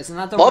though? Isn't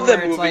that the one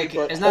where it's like?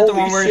 Isn't that the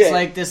one where it's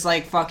like this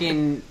like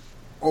fucking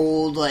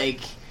old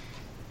like?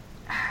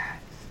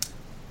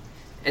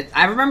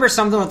 I remember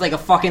something with like a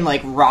fucking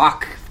like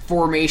rock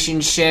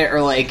formation shit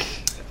or like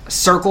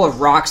circle of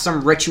rocks,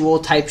 some ritual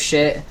type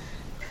shit.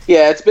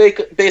 Yeah, it's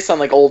based on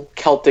like old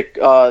Celtic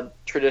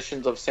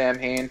traditions of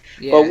Samhain.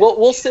 Yeah. But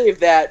we'll save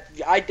that.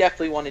 I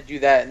definitely want to do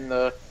that in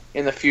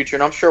the future,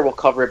 and I'm sure we'll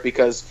cover it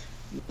because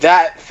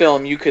that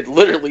film you could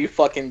literally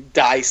fucking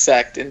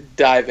dissect and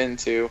dive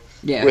into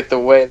with the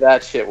way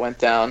that shit went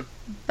down.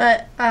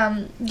 But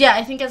yeah,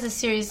 I think as a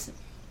series,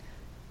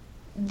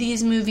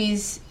 these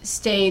movies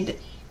stayed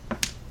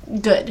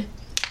good.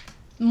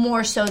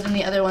 More so than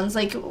the other ones.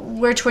 Like,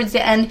 where towards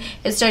the end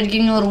it started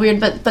getting a little weird,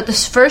 but the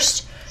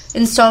first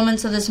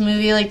installments of this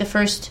movie, like the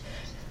first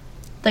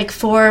like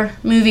 4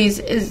 movies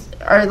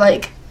are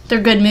like,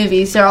 they're good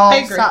movies. They're all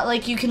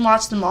like you can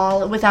watch them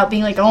all without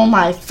being like, oh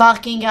my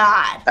fucking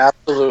god.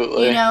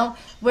 Absolutely. You know,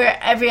 where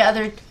every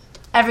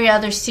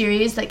other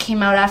series that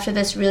came out after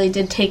this really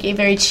did take a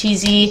very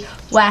cheesy,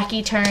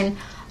 wacky turn,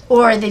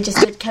 or they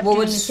just kept doing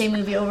the same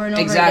movie over and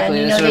over again.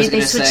 You know,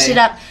 they switched it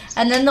up.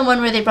 And then the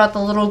one where they brought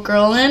the little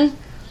girl in,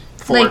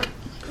 4. like,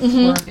 4.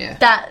 Yeah.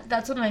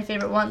 That's one of my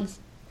favorite ones.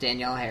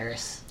 Danielle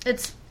Harris.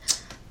 It's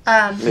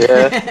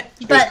yeah,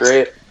 but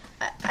great.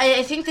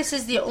 I think this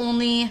is the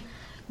only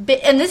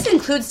and this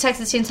includes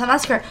Texas Chainsaw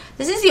Massacre.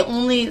 This is the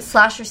only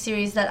slasher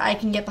series that I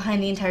can get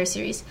behind the entire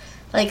series.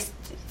 Like,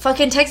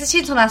 fucking Texas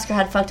Chainsaw Massacre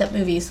had fucked up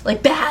movies.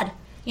 Like, bad,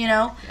 you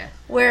know? Yeah.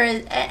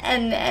 Whereas,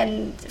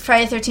 and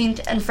Friday the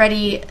 13th and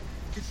Freddy,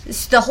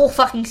 the whole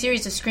fucking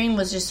series of Scream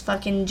was just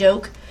fucking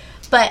joke.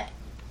 But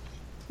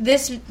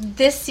this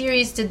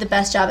series did the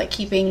best job at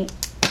keeping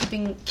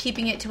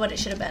it to what it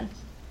should have been.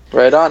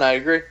 Right on, I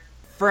agree.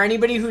 For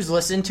anybody who's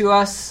listened to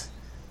us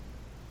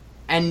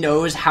and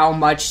knows how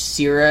much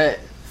Sierra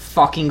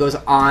fucking goes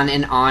on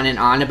and on and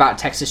on about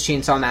Texas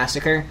Chainsaw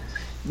Massacre,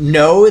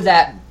 know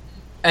that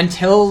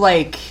until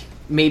like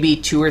maybe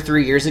 2 or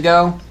 3 years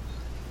ago,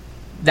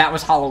 that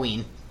was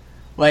Halloween.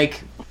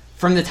 Like,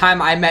 from the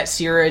time I met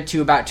Sierra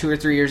to about 2 or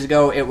 3 years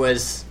ago, it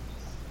was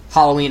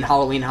Halloween.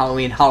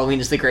 Halloween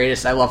is the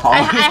greatest. I love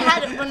Halloween. I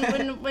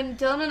had when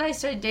Dylan and I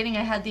started dating,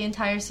 I had the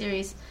entire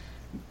series.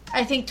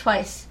 I think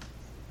twice.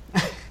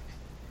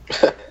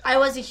 I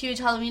was a huge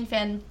Halloween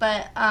fan,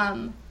 but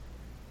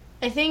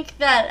I think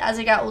that as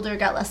I got older, it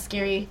got less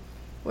scary,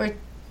 where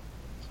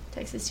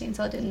Texas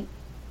Chainsaw didn't.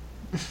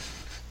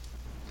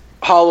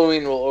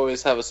 Halloween will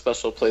always have a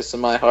special place in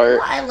my heart.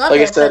 Well, I love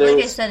it, but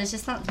like I said, it's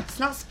just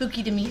not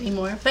spooky to me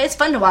anymore. But it's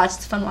fun to watch.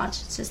 It's fun to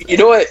watch. It's just you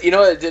know what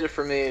did it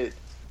for me.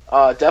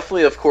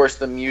 Definitely, of course,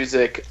 the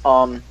music.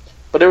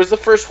 But it was the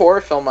first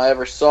horror film I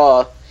ever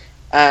saw,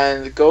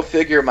 and go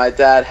figure, my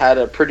dad had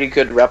a pretty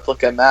good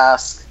replica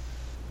mask,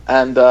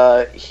 and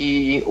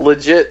he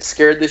legit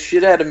scared the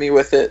shit out of me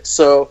with it.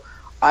 So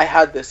I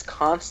had this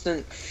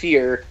constant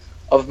fear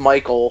of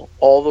Michael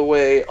all the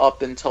way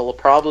up until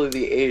probably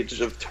the age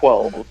of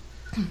 12,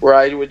 where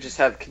I would just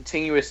have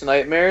continuous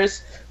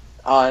nightmares.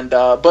 And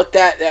but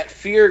that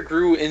fear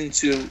grew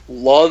into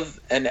love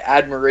and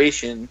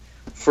admiration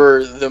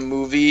for the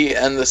movie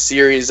and the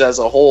series as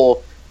a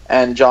whole,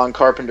 and John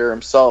Carpenter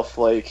himself.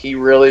 Like, he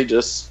really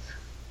just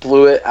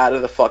blew it out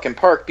of the fucking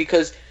park,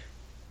 because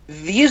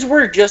these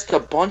were just a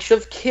bunch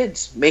of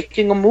kids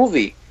making a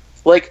movie.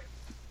 Like,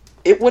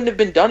 it wouldn't have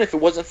been done if it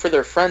wasn't for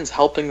their friends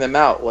helping them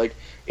out. Like,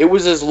 it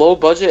was as low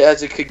budget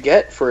as it could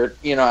get for,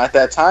 you know, at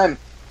that time.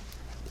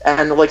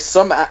 And, like,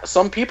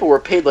 some people were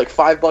paid, like,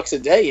 $5 a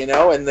day, you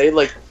know? And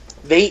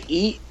they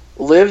eat,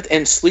 lived,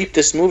 and sleep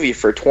this movie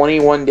for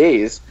 21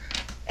 days.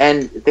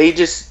 And they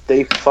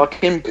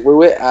fucking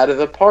blew it out of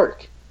the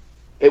park.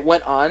 It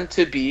went on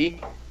to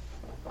be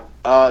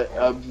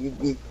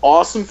an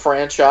awesome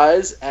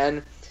franchise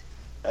and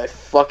a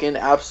fucking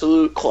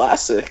absolute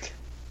classic.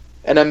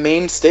 And a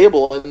main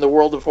stable in the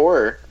world of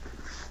horror.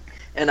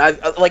 And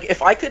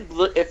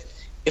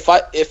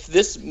if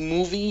this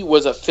movie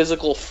was a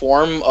physical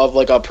form of,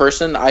 like, a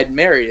person, I'd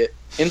marry it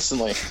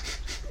instantly.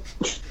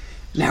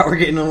 Now we're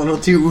getting a little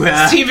too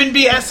Stephen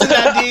B.S. and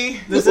Andy.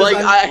 This is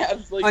I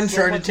have, like,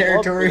 uncharted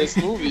territory. This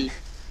movie.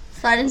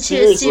 Slide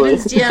into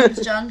Steven's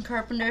DMs, John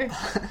Carpenter.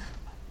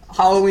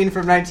 Halloween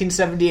from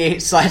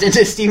 1978. Slide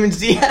into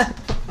Steven's DM.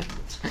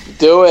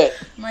 Do it.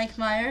 Mike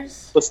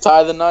Myers. Let's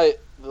tie the knot.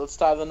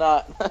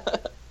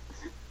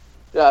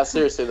 Yeah,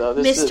 seriously though,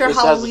 this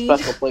has a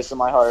special place in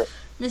my heart.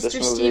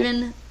 Mr.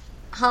 Steven,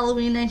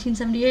 Halloween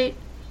 1978.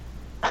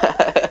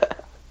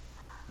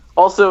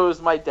 Also, it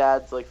was my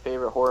dad's, like,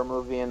 favorite horror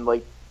movie, and,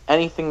 like,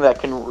 anything that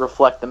can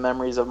reflect the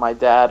memories of my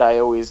dad, I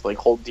always, like,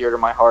 hold dear to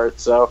my heart.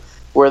 So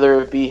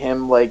whether it be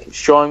him, like,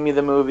 showing me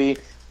the movie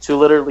to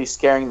literally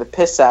scaring the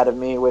piss out of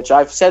me, which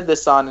I've said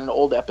this on an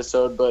old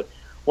episode, but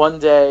one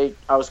day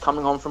I was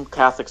coming home from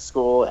Catholic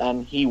school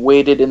and he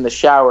waited in the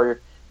shower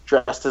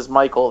dressed as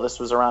Michael. This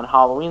was around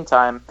Halloween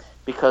time,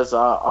 because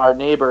our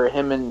neighbor,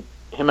 him and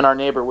our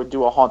neighbor would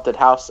do a haunted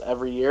house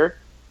every year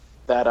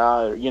that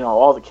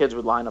all the kids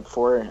would line up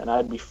for, and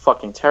I'd be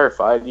fucking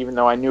terrified, even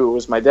though I knew it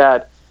was my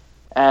dad.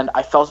 And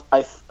I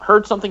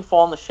heard something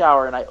fall in the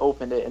shower, and I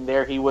opened it, and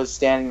there he was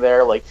standing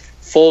there, like,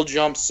 full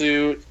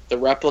jumpsuit, the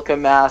replica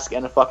mask,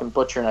 and a fucking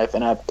butcher knife,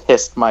 and I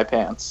pissed my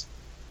pants.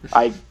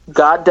 I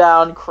got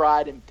down,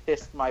 cried, and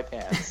pissed my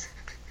pants.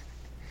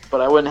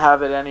 But I wouldn't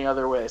have it any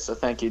other way, so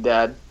thank you,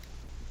 Dad.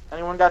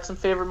 Anyone got some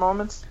favorite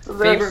moments of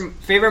this?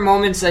 Favorite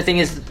moments, I think,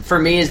 is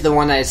the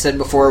one that I said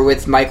before,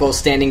 with Michael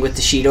standing with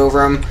the sheet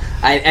over him.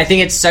 I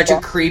think it's such a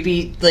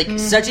creepy, like,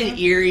 such an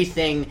eerie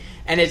thing,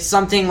 and it's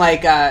something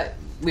like,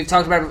 we've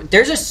talked about it.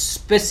 There's a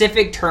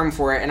specific term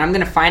for it, and I'm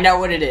going to find out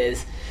what it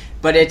is,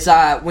 but it's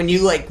when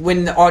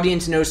the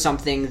audience knows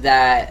something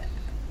that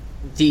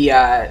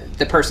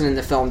the person in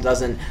the film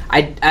doesn't.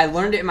 I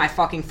learned it in my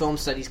fucking film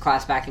studies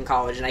class back in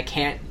college, and I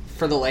can't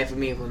for the life of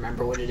me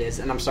remember what it is,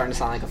 and I'm starting to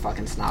sound like a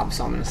fucking snob,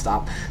 so I'm gonna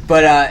stop.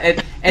 But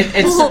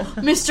it's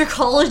Mr.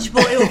 College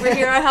Boy over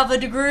here. I have a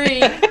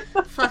degree.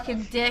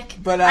 Fucking dick.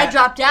 But I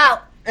dropped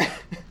out.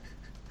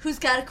 Who's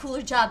got a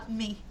cooler job than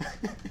me?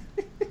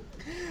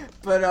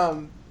 But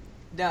no,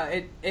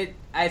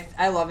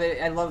 I love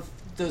it. I love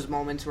those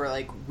moments where,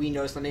 like, we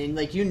know something, and,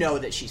 like, you know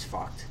that she's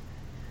fucked.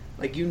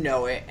 Like, you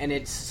know it, and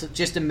it's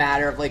just a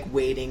matter of, like,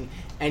 waiting,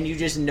 and you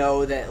just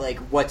know that, like,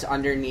 what's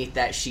underneath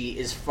that sheet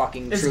is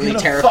fucking truly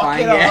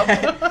terrifying.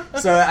 Yeah.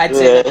 So I'd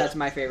say that's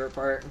my favorite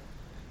part.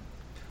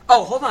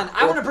 Oh, hold on.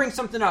 I want to bring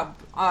something up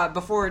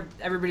before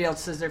everybody else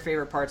says their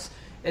favorite parts.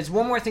 It's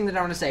one more thing that I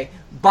want to say.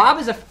 Bob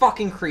is a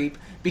fucking creep,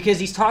 because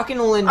he's talking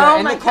to Linda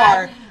in the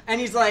car, and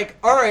he's like,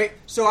 alright,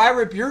 so I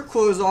rip your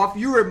clothes off,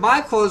 you rip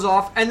my clothes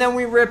off, and then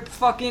we rip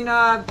fucking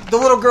the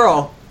little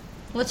girl.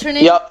 What's her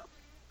name? Yep.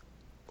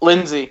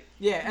 Lindsay.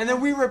 Yeah, and then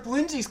we rip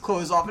Lindsay's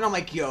clothes off, and I'm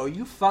like, yo,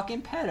 you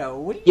fucking pedo.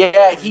 What are you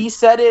doing? He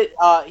said it,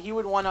 he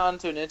went on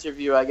to an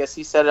interview, I guess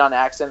he said it on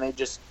accident, they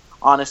just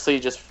honestly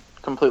just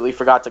completely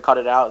forgot to cut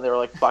it out, and they were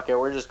like, fuck it,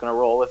 we're just gonna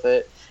roll with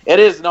it.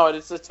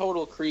 It's a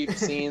total creep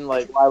scene,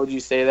 like, why would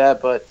you say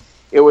that, but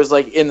it was,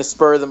 like, in the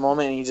spur of the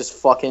moment, and he just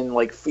fucking,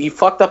 like, he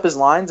fucked up his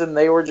lines, and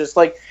they were just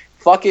like,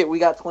 fuck it, we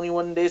got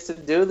 21 days to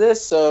do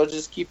this, so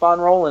just keep on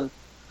rolling.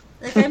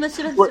 Like, I must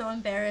have been so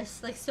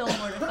embarrassed, like, so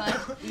mortified.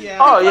 Yeah.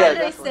 Oh, like, yeah, why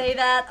did I say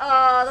that?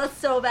 Oh, that's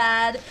so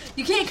bad.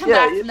 You can't come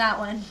back from that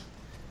one.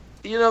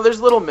 You know, there's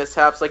little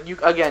mishaps. Like, you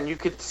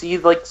could see,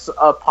 like,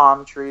 a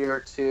palm tree or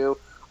two.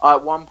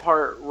 One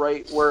part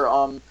right where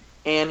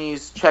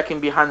Annie's checking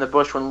behind the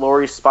bush when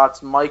Laurie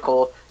spots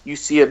Michael, you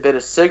see a bit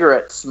of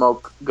cigarette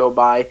smoke go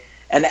by.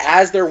 And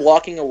as they're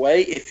walking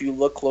away, if you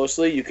look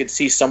closely, you could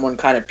see someone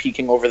kind of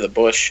peeking over the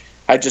bush.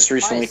 I just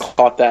recently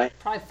caught that.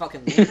 Probably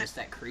fucking Lucas,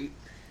 that creep.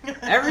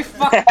 Every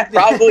fucking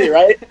probably,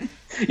 right?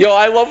 Yo,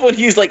 I love when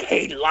he's like,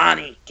 "Hey,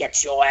 Lonnie,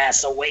 get your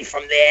ass away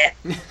from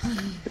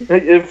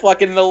there."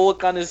 Fucking the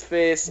look on his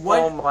face.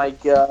 Oh my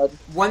god.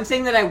 One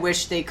thing that I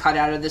wish they cut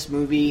out of this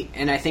movie,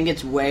 and I think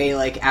it's way,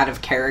 like, out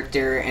of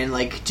character and,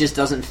 like, just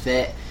doesn't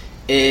fit,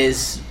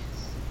 is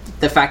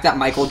the fact that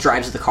Michael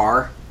drives the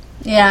car.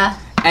 Yeah.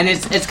 And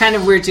it's kind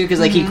of weird too because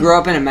like he grew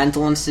up in a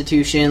mental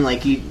institution.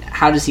 Like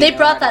how does he? They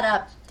brought that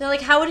up. They're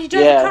like, how would he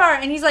drive a car?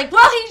 And he's like,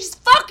 well, he's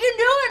fucking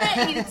doing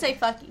it. He didn't say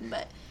fucking,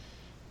 but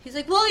he's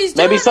like, well, he's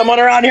doing Maybe someone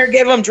it. around here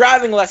gave him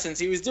driving lessons.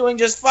 He was doing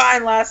just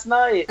fine last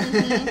night.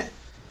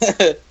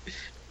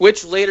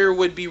 Which later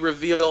would be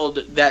revealed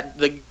that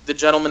the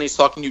gentleman he's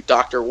talking to,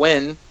 Dr.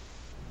 Wynn,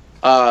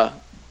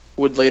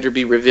 would later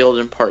be revealed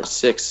in Part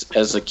 6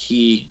 as a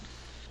key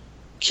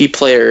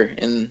player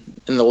in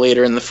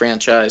the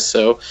franchise.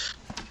 So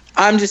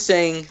I'm just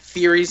saying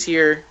theories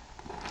here.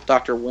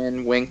 Dr.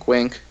 Wynn, wink,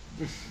 wink.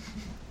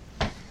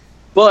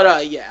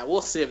 But yeah,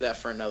 we'll save that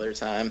for another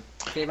time.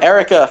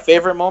 Erica,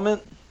 favorite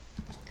moment?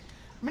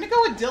 I'm gonna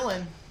go with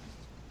Dylan.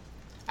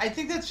 I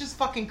think that's just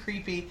fucking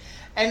creepy,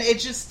 and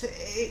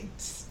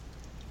it's.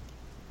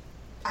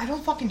 I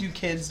don't fucking do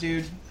kids,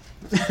 dude.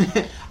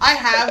 I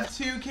have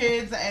 2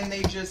 kids, and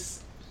they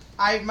just.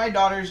 My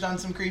daughter's done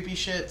some creepy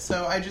shit,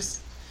 so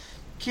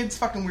kids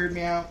fucking weird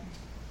me out.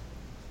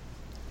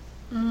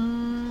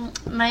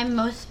 My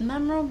most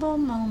memorable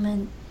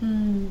moment.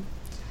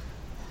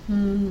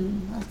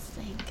 Let's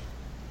think.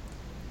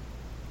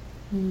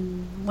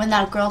 When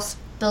that girl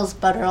spills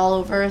butter all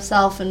over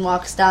herself and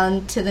walks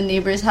down to the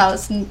neighbor's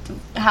house and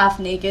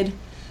half naked.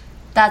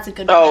 That's a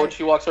good part. Oh,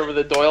 she walks over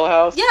the Doyle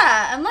house?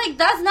 Yeah, I'm like,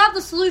 that's not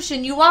the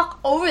solution. You walk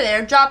over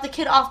there, drop the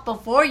kid off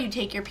before you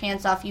take your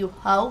pants off, you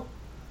hoe.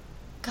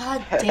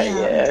 God damn.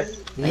 Yeah.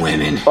 Like,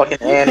 women.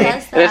 Fucking Annie.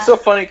 And it's so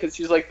funny because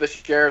she's like the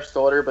sheriff's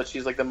daughter, but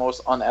she's like the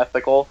most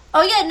unethical.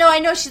 Oh, yeah, no, I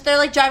know. They're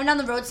like driving down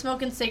the road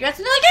smoking cigarettes,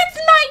 and they're like, it's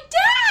my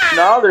dad!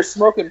 No, they're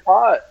smoking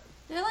pot.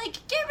 They're like,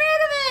 get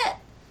rid of it!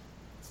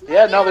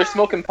 Yeah, no, they're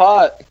smoking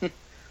pot.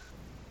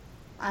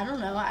 I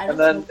don't know. I don't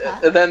smoke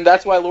pot. And then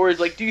that's why Lori's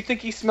like, do you think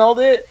he smelled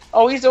it?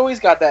 Oh, he's always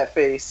got that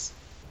face.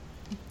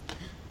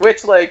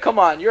 Which, like, come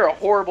on, you're a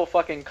horrible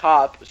fucking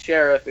cop,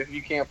 sheriff, if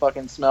you can't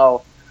fucking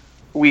smell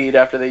weed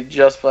after they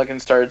just fucking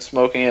started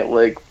smoking it,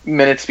 like,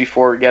 minutes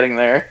before getting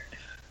there.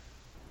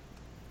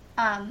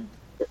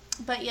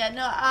 But yeah,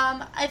 no,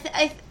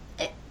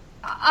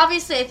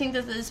 obviously I think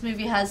that this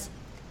movie has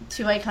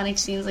 2 iconic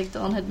scenes, like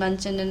Dylan had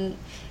mentioned, and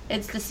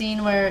it's the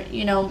scene where,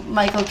 you know,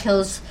 Michael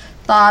kills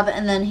Bob,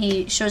 and then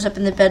he shows up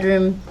in the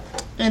bedroom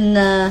in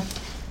the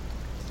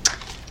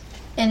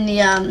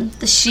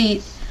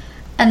sheet,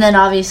 and then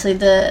obviously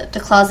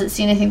the closet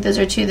scene. I think those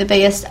are 2 of the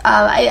biggest.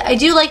 I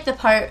do like the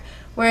part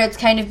where it's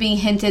kind of being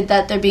hinted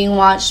that they're being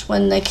watched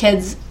when the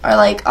kids are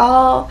like,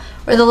 oh,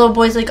 or the little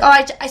boy's like,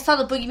 oh, I saw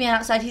the boogeyman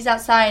outside, he's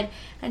outside,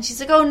 and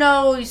she's like, oh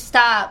no,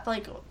 stop,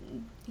 like,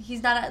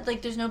 he's not,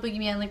 like, there's no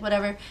boogeyman, like,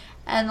 whatever,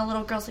 and the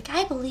little girl's like,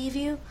 I believe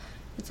you.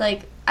 It's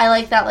like, I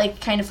like that,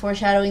 like, kind of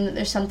foreshadowing that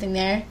there's something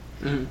there.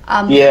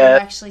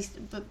 Yeah.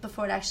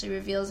 Before it actually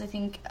reveals. I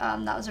think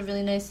that was a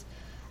really nice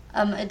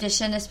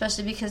addition,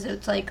 especially because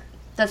it's like,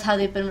 that's how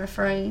they've been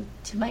referring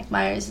to Mike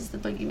Myers as the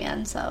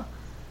boogeyman, so,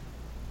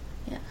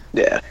 yeah.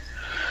 Yeah.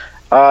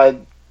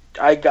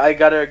 I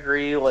gotta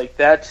agree, like,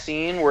 that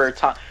scene where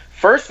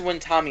when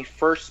Tommy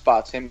first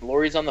spots him,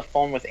 Laurie's on the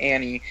phone with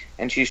Annie,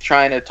 and she's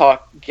trying to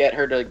get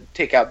her to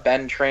take out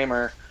Ben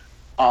Tramer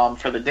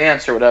for the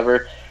dance or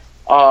whatever.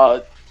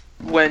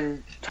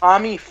 When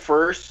Tommy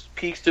first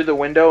peeks through the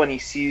window and he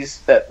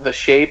sees that the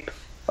shape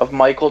of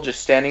Michael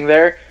just standing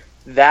there,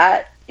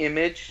 that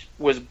image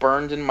was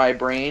burned in my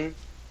brain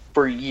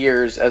for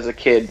years as a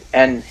kid,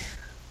 and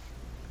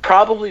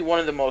probably one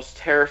of the most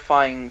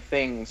terrifying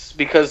things,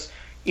 because,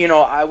 you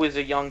know, I was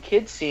a young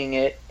kid seeing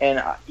it,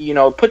 and, you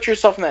know, put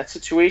yourself in that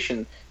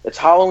situation. It's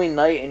Halloween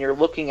night, and you're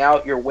looking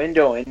out your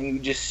window, and you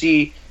just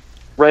see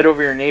right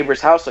over your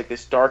neighbor's house, like,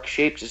 this dark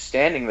shape just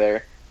standing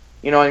there.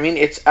 You know what I mean?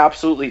 It's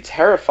absolutely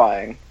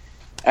terrifying.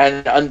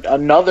 And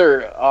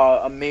another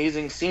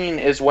amazing scene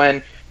is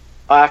when,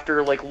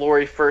 after, like,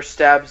 Laurie first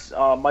stabs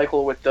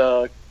Michael with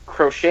the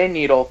crochet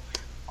needle,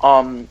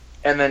 and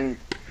then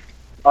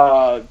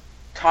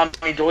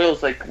Tommy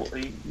Doyle's like,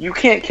 you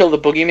can't kill the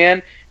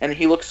boogeyman, and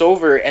he looks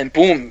over, and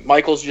boom,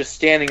 Michael's just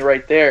standing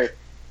right there.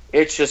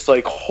 It's just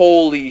like,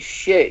 holy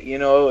shit, you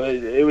know?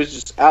 It was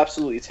just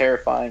absolutely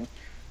terrifying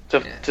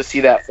to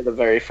see that for the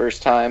very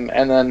first time.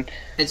 And then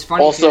it's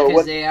funny also,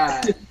 because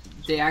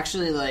they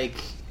actually, like,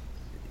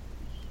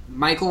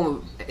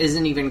 Michael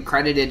isn't even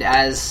credited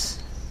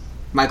as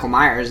Michael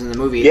Myers in the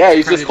movie. Yeah,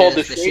 he's just called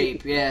the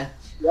Shape. Yeah.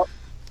 Yep.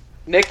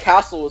 Nick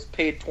Castle was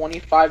paid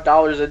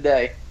 $25 a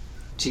day.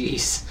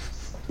 Jeez.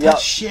 Yep.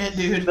 Shit,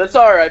 dude. That's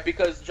alright,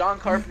 because John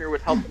Carpenter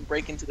would help him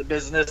break into the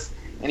business,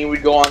 and he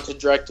would go on to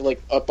direct,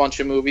 like, a bunch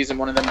of movies, and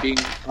one of them being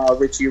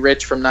Richie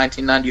Rich from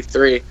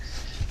 1993.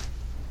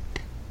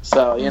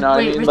 So, you know what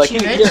I mean? Like,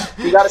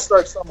 you gotta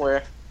start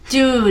somewhere.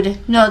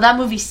 Dude, no, that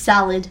movie's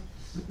solid.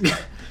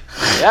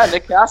 Yeah,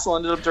 Nick Castle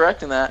ended up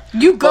directing that.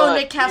 You go,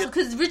 Nick Castle,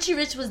 because Richie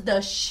Rich was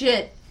the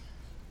shit.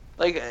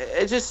 Like,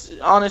 it just,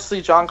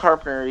 honestly, John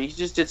Carpenter, he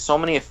just did so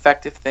many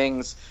effective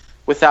things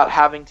without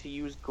having to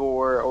use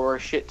gore or a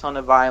shit ton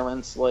of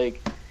violence.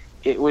 Like,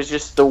 it was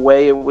just the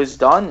way it was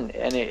done,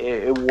 and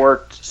it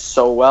worked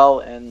so well.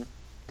 And,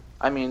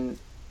 I mean,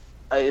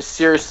 it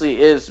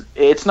seriously is.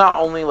 It's not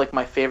only, like,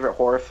 my favorite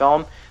horror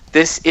film,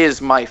 this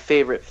is my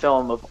favorite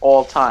film of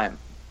all time,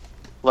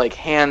 like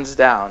hands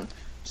down.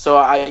 So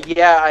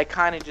I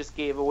kind of just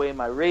gave away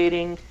my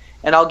rating,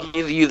 and I'll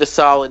give you the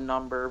solid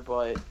number,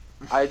 but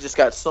I just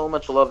got so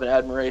much love and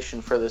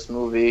admiration for this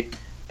movie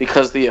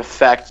because the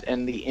effect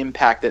and the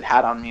impact it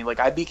had on me. Like,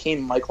 I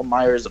became Michael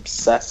Myers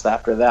obsessed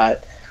after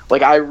that.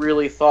 Like, I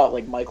really thought,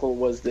 like, Michael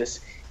was this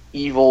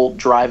evil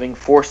driving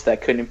force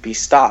that couldn't be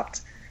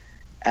stopped.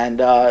 And,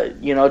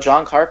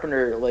 John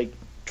Carpenter, like,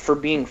 for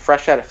being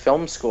fresh out of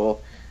film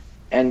school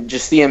and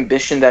just the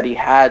ambition that he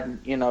had,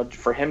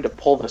 for him to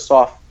pull this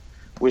off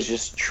was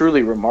just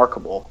truly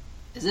remarkable.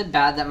 Is it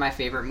bad that my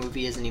favorite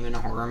movie isn't even a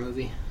horror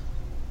movie?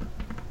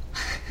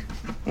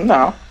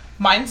 No.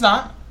 Mine's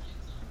not.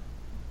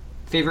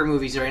 Favorite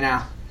movies right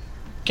now?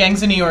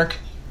 Gangs of New York.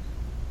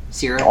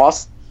 Zero.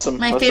 Awesome.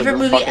 My favorite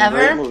movie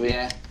ever? Movie.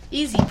 Yeah.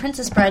 Easy.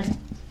 Princess Bride.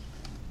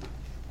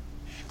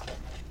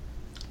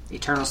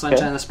 Eternal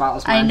Sunshine of the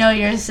Spotless Mind. I know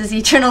yours is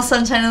Eternal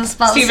Sunshine of the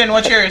Spotless Mind. Steven,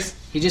 what's yours?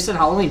 He just said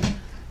Halloween.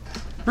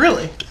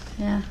 Really?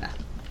 Yeah.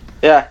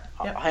 Yeah.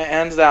 Yep.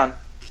 Hands down.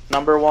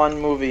 Number one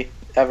movie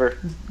ever.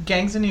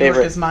 Gangs of New York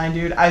is mine,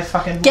 dude. I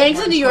fucking Gangs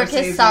of New York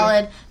is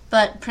solid,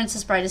 but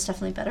Princess Bride is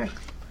definitely better.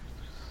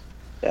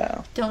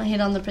 Yeah. Don't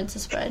hate on the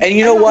Princess Bride. And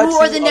you know what?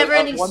 Or the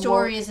Never-Ending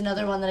Story is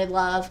another one that I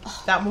love.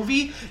 Oh. That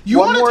movie? You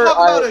want to talk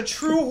about a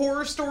true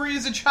horror story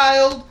as a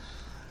child?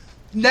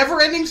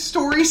 Never-Ending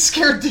Story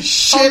scared the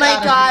shit out of me. Oh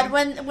my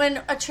god,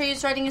 when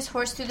Atreus riding his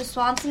horse through the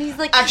swamps and he's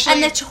like,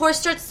 and the horse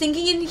starts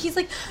singing and he's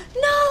like,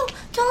 no,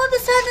 don't let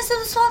the sadness of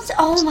the swamps.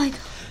 Oh my god.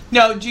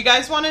 No, do you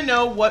guys want to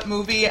know what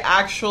movie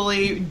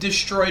actually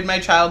destroyed my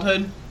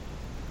childhood?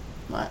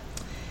 What?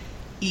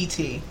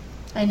 E.T.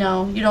 I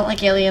know, you don't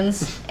like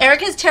aliens.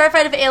 Erica's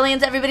terrified of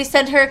aliens. Everybody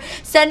send Erica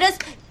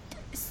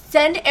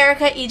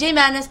EJ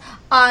Madness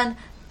on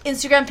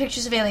Instagram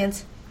pictures of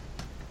aliens.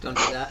 Don't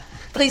do that.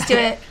 Please do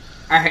it.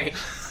 Alright.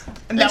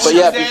 But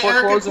yeah,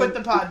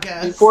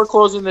 before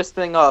closing this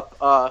thing up,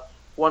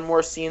 one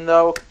more scene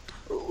though.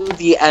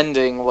 The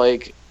ending,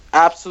 like,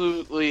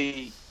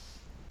 absolutely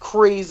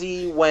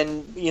crazy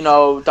when,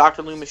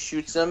 Dr. Loomis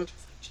shoots him,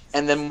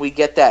 and then we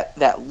get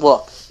that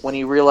look when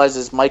he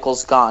realizes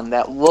Michael's gone.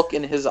 That look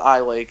in his eye,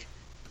 like,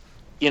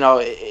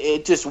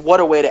 it just, what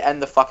a way to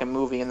end the fucking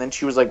movie. And then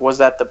she was like, was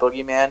that the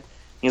boogeyman?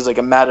 He's like,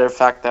 a matter of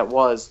fact, that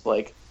was.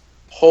 Like,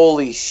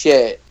 holy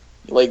shit.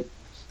 Like,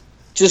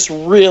 just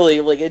really,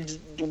 like,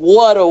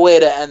 what a way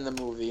to end the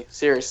movie.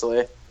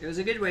 Seriously. It was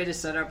a good way to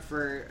set up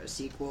for a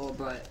sequel,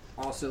 but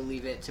also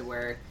leave it to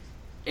where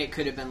it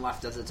could have been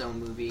left as its own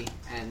movie.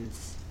 And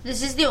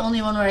this is the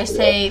only one where I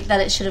say that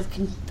it should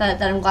have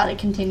that I'm glad it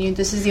continued.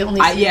 This is the only.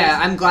 Yeah,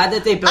 I'm glad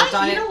that they built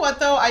on it. You know what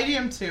though? I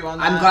am too on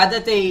that. I'm glad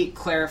that they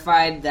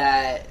clarified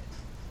that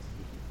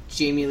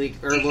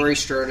Laurie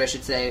Strode, I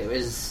should say,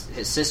 is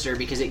his sister,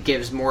 because it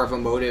gives more of a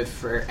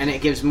motive and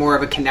it gives more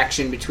of a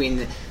connection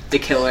between the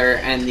killer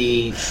and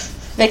the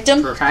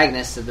victim,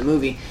 protagonist of the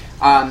movie.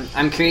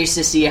 I'm curious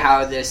to see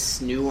how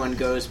this new one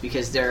goes,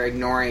 because they're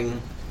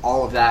ignoring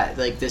all of that.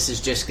 Like, this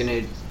is just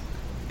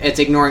it's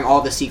ignoring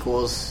all the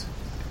sequels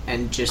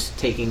and just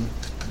taking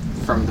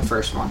from the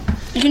first one.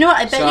 You know what?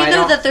 I bet you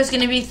know that there's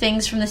going to be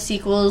things from the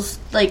sequels,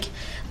 like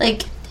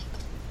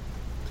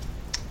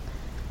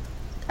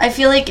I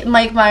feel like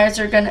Mike Myers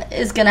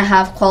is gonna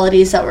have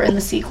qualities that were in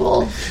the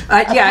sequel.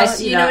 I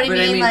see. You know what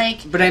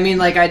I mean?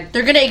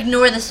 They're gonna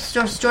ignore the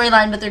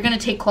storyline, but they're gonna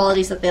take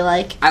qualities that they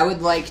like. I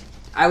like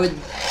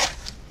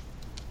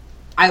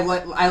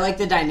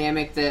the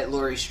dynamic that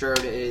Laurie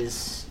Strode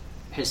is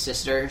his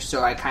sister,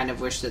 so I kind of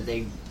wish that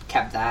they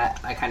kept that.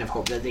 I kind of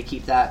hope that they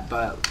keep that,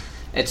 but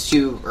it's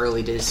too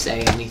early to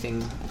say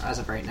anything as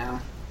of right now.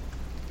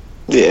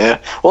 Yeah.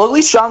 Well, at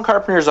least John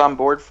Carpenter's on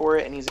board for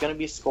it, and he's gonna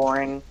be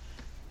scoring.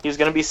 He's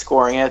going to be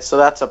scoring it, so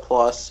that's a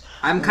plus.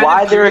 I'm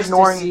kind of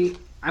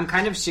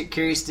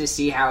curious to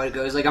see how it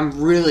goes. Like, I'm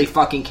really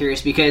fucking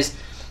curious, because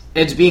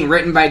it's being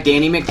written by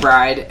Danny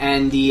McBride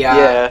and the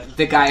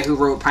guy who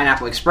wrote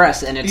Pineapple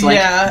Express, and it's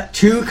like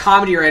two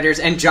comedy writers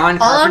and John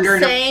Carpenter.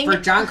 For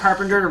John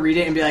Carpenter to read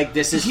it and be like,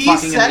 "This is fucking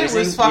amazing." He said it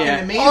was fucking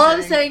amazing. All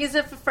I'm saying is,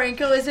 if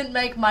Franco isn't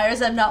Mike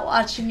Myers, I'm not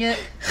watching it.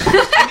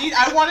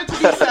 I want it to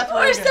be Seth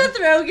Rogen or Seth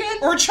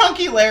Rogen or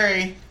Chunky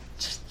Larry.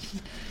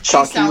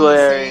 Chunky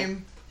Larry.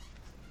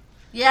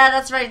 Yeah,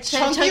 that's right.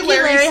 Chunky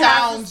Larry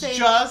sounds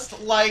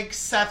just like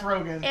Seth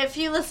Rogen. If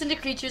you listen to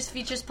Creatures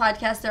Features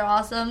podcast, they're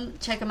awesome.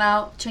 Check them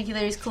out. Chunky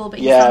Larry's cool, but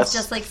he sounds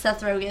just like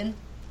Seth Rogen.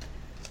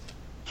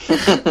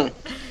 He's got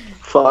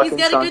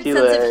a good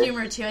sense of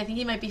humor too. I think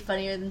he might be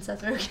funnier than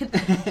Seth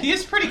Rogen. He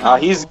is pretty cool.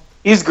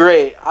 He's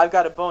great. I've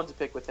got a bone to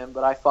pick with him,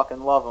 but I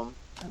fucking love him.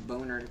 A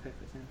boner to pick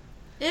with him.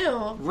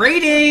 Ew.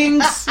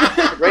 Ratings.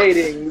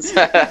 Ratings.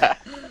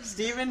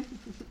 Steven?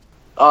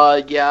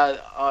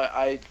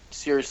 I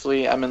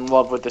seriously am in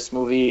love with this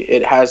movie.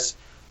 It has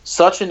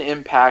such an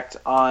impact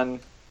on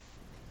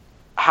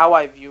how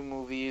I view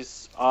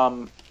movies.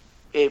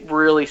 It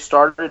really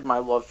started my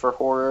love for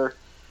horror,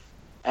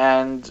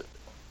 and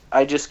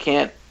I just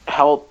can't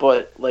help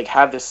but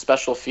have this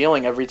special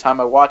feeling every time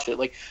I watch it.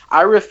 Like,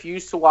 I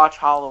refuse to watch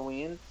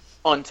Halloween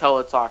until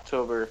it's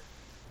October,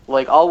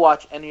 Like, I'll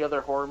watch any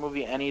other horror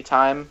movie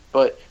anytime,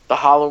 but the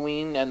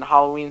Halloween and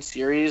Halloween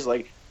series,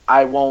 like,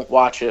 I won't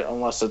watch it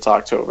unless it's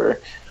October.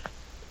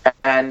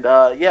 And,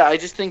 I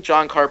just think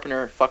John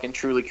Carpenter fucking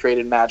truly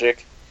created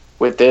magic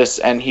with this,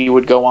 and he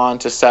would go on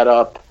to set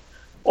up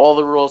all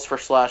the rules for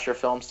slasher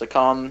films to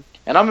come.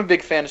 And I'm a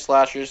big fan of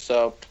slashers,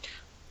 so,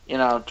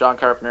 John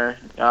Carpenter,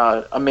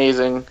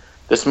 amazing.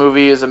 This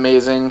movie is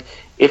amazing.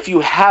 If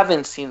you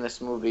haven't seen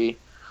this movie,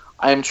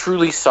 I am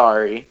truly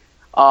sorry.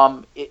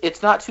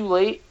 It's not too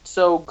late,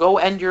 so go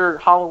end your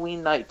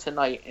Halloween night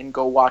tonight and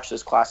go watch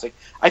this classic.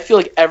 I feel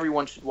like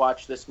everyone should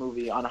watch this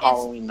movie on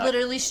Halloween night. It's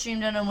literally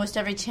streamed on almost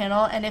every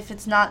channel, and if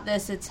it's not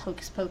this, it's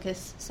Hocus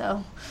Pocus.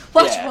 So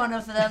watch one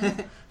of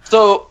them.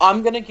 So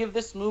I'm going to give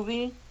this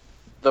movie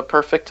the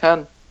perfect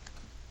 10.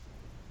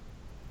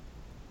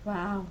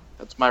 Wow.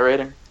 That's my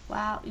rating.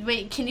 Wow.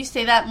 Wait, can you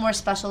say that more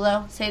special,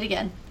 though? Say it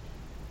again.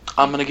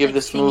 I'm going to give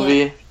this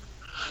movie...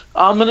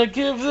 I'm gonna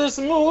give this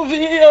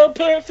movie a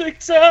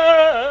perfect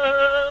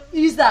 10.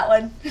 Use that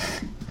one.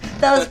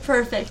 That was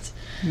perfect.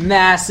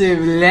 Massive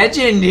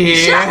legend here.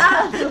 Shut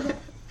up!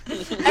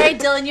 Alright,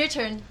 Dylan, your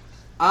turn.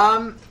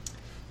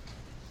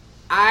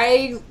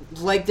 I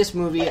like this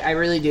movie. I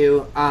really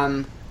do.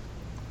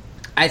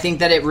 I think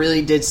that it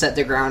really did set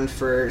the ground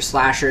for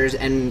slashers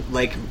and,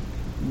 like,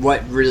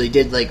 what really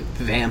did, like,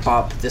 vamp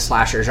up the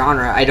slasher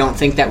genre. I don't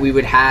think that we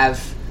would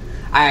have...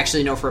 I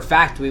actually know for a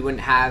fact we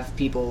wouldn't have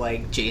people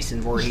like Jason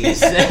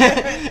Voorhees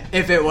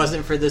if it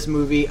wasn't for this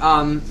movie.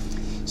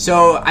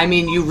 So, I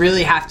mean, you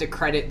really have to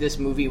credit this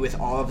movie with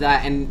all of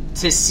that. And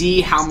to see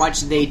how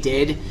much they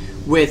did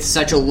with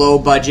such a low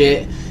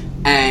budget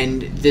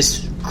and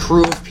this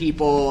crew of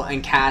people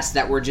and cast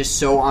that were just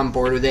so on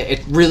board with it,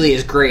 it really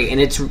is great.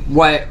 And it's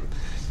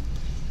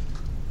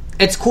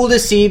cool to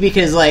see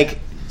because, like,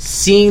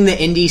 seeing the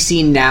indie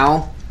scene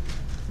now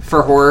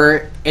for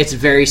horror, it's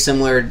very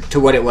similar to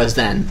what it was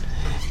then.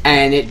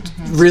 And it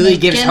really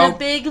gives hope. A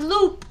big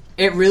loop.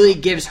 It really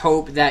gives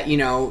hope that, you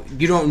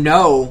don't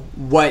know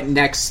what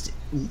next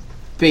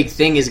big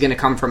thing is going to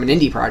come from an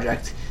indie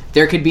project.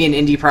 There could be an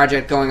indie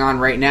project going on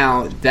right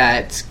now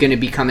that's going to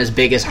become as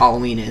big as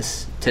Halloween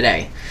is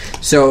today.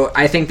 So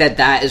I think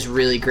that is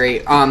really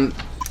great. I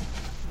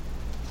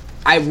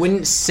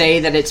wouldn't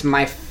say that it's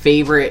my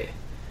favorite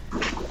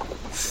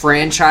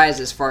franchise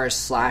as far as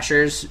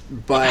slashers,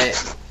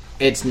 but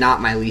it's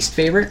not my least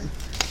favorite.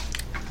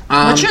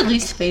 What's your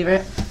least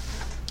favorite?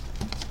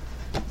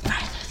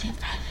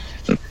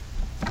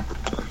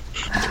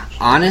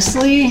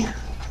 Honestly,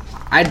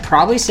 I'd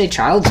probably say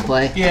Child's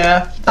Play.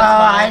 Yeah.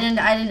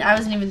 I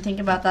wasn't even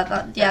thinking about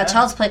that. Yeah,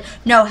 Child's Play.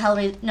 No,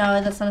 Hellraiser.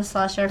 No, that's not a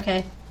slasher.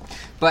 Okay.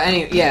 But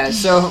anyway, yeah.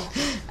 So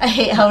I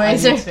hate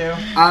Hellraiser. I do too.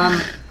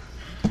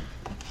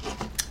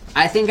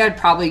 I think I'd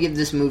probably give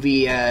this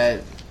movie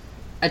a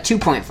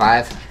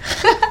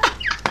 2.5.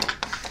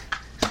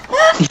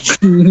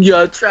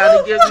 You're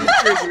trying to get me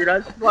triggered.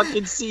 I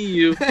fucking see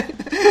you.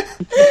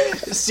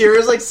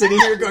 Sierra's like sitting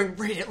here going,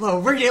 bring it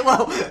low.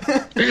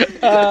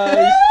 Shit. No,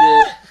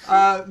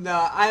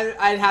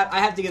 I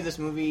have to give this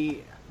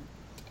movie.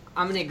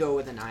 I'm gonna go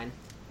with a 9.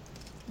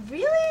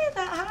 Really?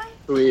 That high?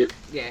 Sweet.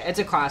 Yeah, it's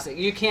a classic.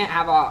 You can't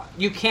have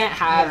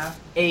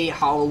a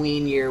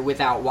Halloween year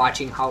without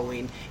watching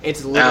Halloween.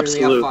 It's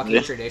literally a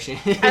fucking tradition.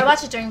 I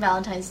watch it during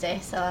Valentine's Day,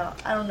 so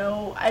I don't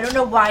know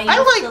why you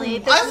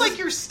affiliate this. I like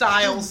your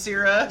style,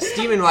 Sierra.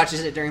 Steven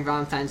watches it during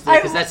Valentine's Day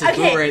because that's his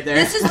rule right there.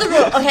 This is the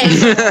rule. Okay,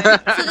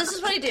 so this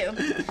is what I do.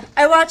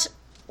 I watch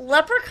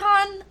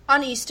Leprechaun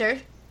on Easter.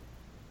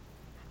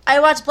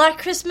 I watch Black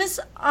Christmas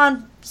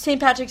on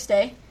St. Patrick's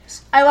Day.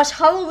 I watch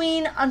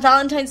Halloween on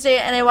Valentine's Day,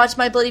 and I watch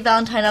My Bloody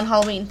Valentine on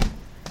Halloween.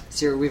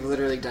 Sierra, we've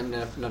literally done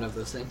none of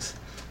those things.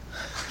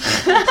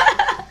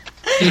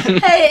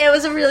 Hey, it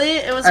was a really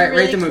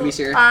rate the movie,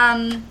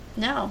 Sierra.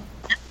 No.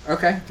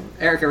 Okay,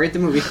 Erica, rate the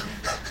movie.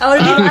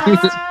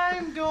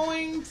 I'm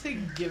going to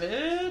give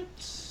it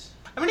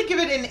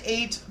an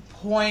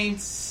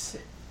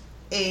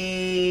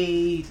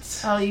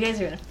 8.8. Oh, you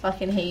guys are gonna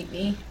fucking hate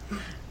me.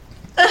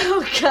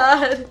 Oh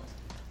God.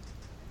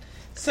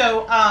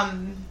 So, I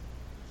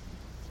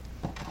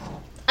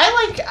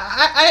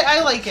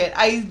like it.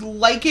 I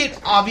like it,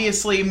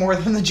 obviously, more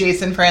than the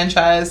Jason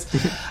franchise.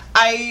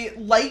 I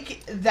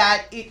like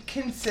that it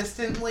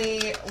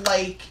consistently,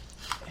 like,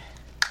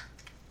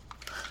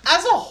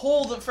 as a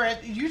whole, the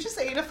franchise... You just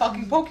ate a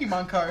fucking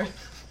Pokemon card.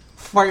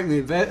 Fight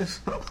me, bitch.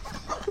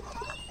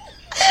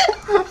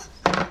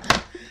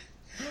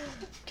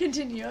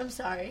 Continue, I'm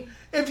sorry.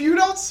 If you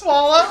don't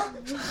swallow...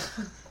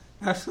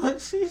 That's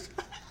what she said.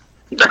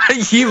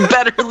 You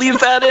better leave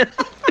that in.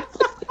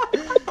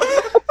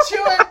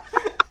 Chew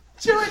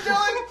it,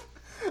 Dylan.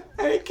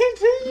 I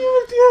continue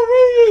with your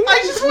reading.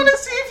 I just want to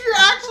see if you're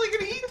actually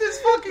going to eat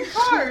this fucking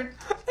card.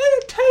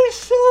 It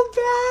tastes so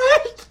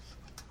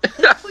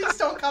bad. Please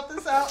don't cut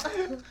this out.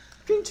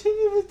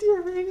 Continue with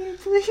your reading,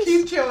 please.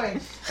 Keep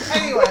chewing.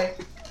 Anyway.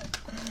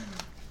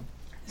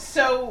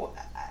 So,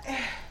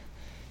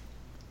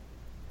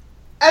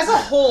 as a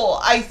whole,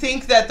 I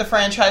think that the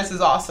franchise is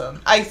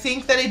awesome. I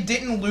think that it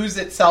didn't lose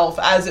itself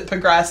as it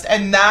progressed,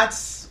 and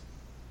that's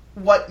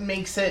what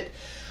makes it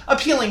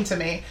appealing to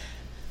me.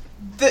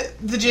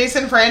 The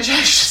Jason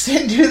franchise just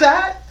didn't do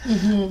that.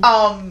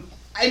 Mm-hmm.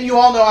 And you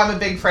all know I'm a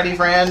big Freddy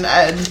fan.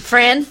 And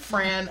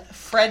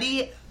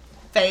Freddy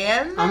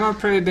fan. I'm a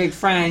pretty big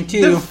fan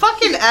too. The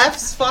fucking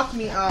F's fuck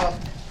me up.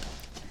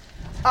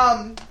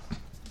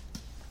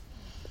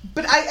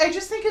 But I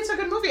just think it's a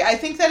good movie. I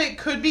think that it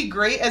could be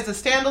great as a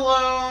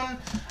standalone.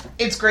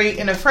 It's great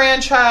in a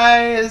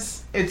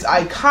franchise. It's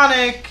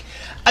iconic.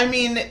 I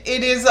mean,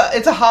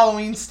 it's a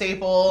Halloween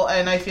staple,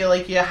 and I feel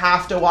like you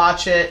have to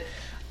watch it.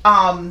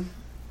 And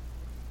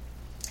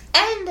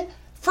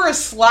for a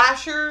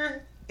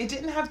slasher, it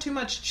didn't have too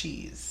much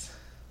cheese.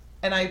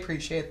 And I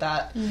appreciate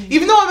that.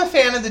 Even though I'm a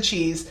fan of the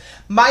cheese.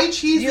 My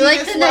cheese you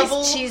like the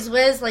nice cheese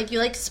whiz? Like, you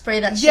like to spray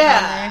that shit on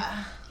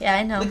there. Yeah,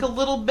 I know. Like a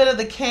little bit of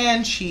the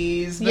canned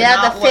cheese, but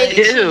not the fake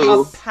like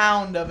a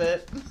pound of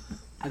it.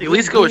 At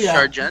least go with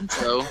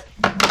Sargento.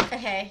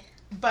 Okay.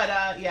 But,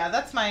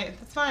 that's mine.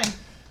 God.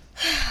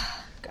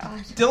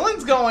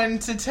 Dylan's going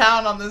to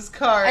town on this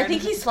card. I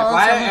think he's swallowed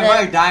some of it. If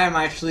I die in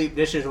my sleep,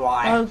 this is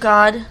why. Oh,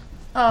 God.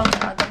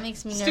 That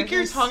makes me nervous. Stick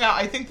your tongue out.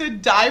 I think the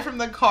dye from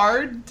the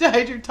card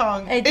dyed your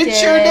tongue. It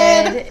sure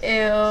did.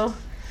 Ew.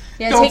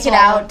 Yeah, don't take it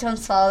out. Don't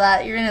swallow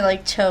that. You're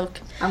gonna, choke.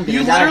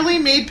 You literally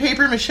made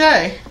paper mache.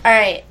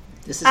 Alright.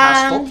 This is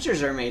how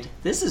sculptures are made.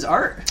 This is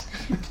art.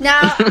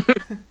 Now,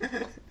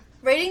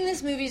 rating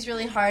this movie is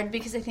really hard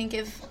because I think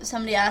if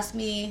somebody asked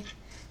me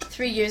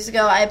 3 years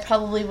ago, I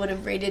probably would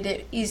have rated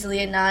it easily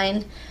a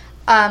 9.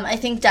 I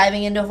think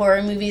diving into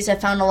horror movies, I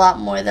found a lot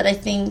more that I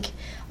think,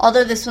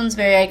 although this one's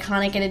very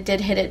iconic and it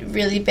did hit it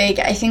really big,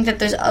 I think that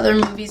there's other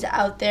movies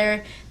out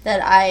there that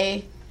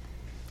I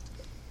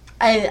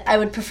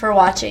would prefer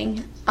watching,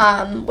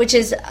 which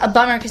is a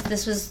bummer because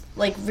this was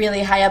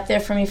really high up there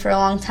for me for a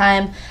long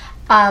time.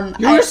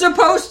 You were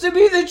supposed to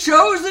be the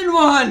chosen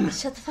one!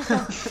 Shut the fuck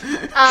up.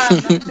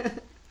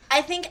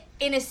 I think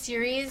in a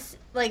series,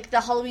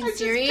 the Halloween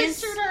series,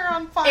 just pictured her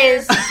on fire.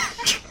 is...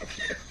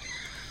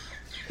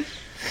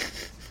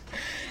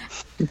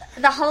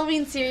 The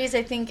Halloween series,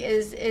 I think,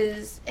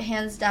 is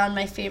hands down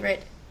my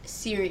favorite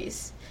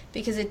series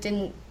because it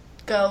didn't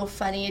go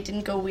funny, it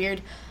didn't go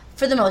weird,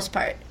 for the most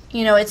part.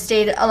 It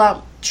stayed a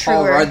lot truer.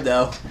 Paul Rudd,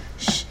 though.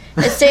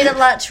 It stayed a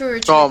lot truer to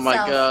itself. Oh my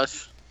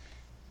gosh.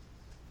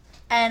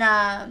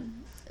 And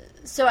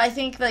so I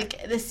think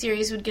this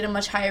series would get a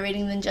much higher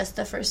rating than just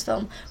the first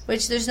film,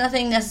 which there's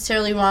nothing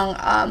necessarily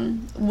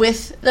wrong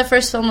with the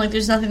first film.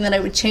 There's nothing that I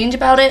would change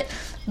about it,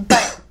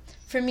 but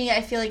for me,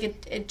 I feel like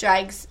it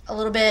drags a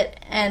little bit,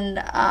 and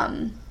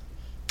I'm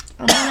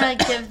gonna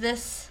give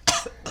this.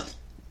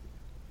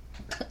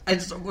 I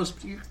just almost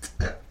puked.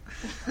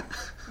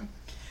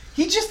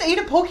 He just ate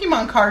a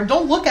Pokemon card.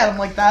 Don't look at him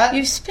like that.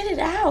 You spit it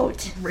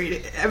out. Rate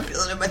it. I'm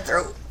feeling it in my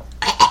throat.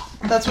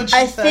 That's what she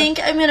said. I think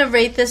I'm gonna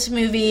rate this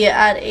movie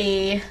at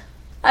a.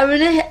 I'm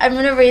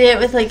gonna rate it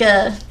with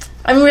a.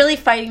 I'm really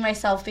fighting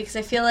myself because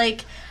I feel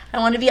like I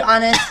want to be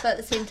honest, but at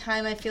the same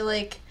time I feel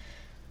like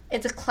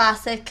it's a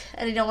classic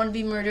and I don't want to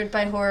be murdered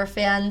by horror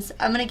fans.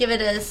 I'm gonna give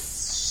it a.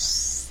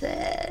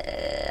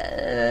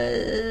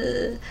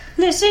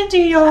 Listen to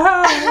your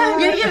heart. I'm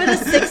gonna give it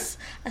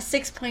a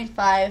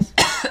 6.5.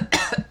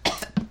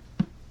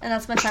 And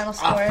that's my final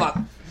score. Oh, fuck.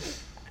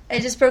 I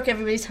just broke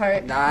everybody's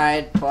heart.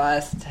 9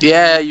 plus 10.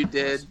 Yeah, you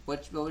did.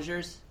 What was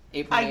yours?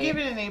 8.8. I gave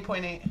it an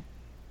 8.8.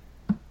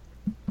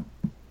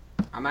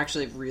 I'm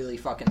actually really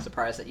fucking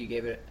surprised that you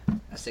gave it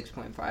a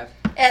 6.5.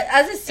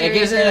 As a series, it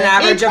gives it an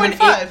average of an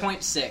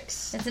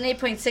 8.6. It's an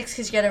 8.6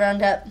 because you got to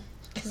round up.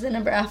 Because the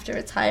number after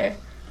it's higher.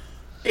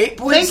 8.6.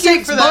 Thank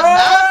you for that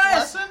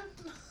math lesson.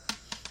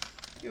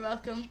 You're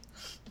welcome.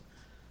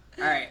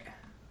 All right.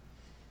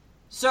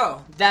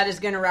 So that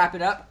is going to wrap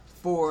it up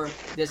for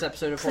this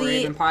episode of Horror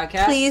Haven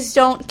Podcast. Please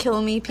don't kill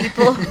me,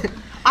 people.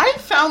 I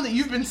found that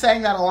you've been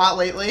saying that a lot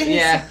lately.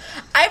 Yeah.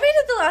 I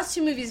rated the last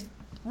two movies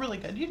really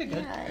good. You did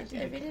good.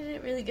 Yeah, I rated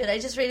it really good. I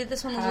just rated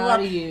this one a little low.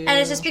 And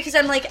it's just because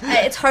I'm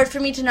it's hard for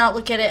me to not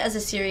look at it as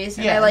a series,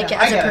 and I like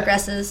it as it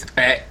progresses.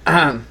 All right.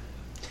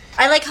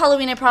 I like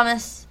Halloween, I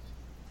promise.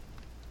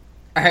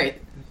 All right.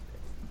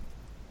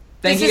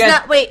 Thank you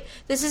guys.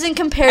 This isn't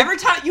compared. Every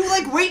time you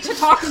wait to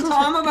talk until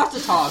I'm about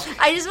to talk.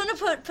 I just want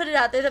to put it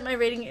out there that my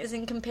rating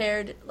isn't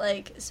compared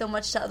so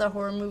much to other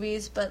horror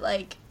movies, but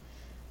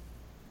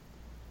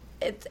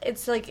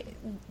it's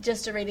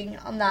just a rating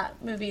on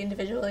that movie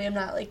individually. I'm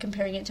not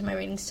comparing it to my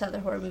ratings to other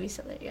horror movies.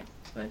 So yeah,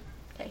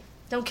 okay,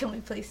 don't kill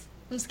me, please.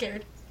 I'm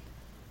scared.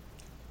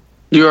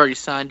 You already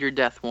signed your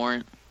death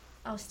warrant.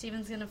 Oh,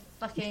 Steven's gonna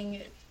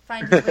fucking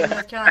find his way to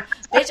North Carolina.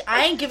 Bitch,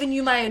 I ain't giving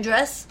you my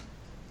address.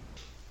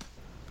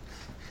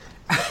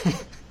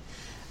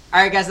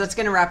 Alright guys, that's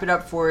gonna wrap it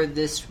up for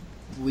this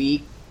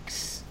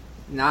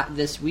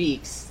episode.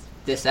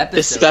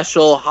 This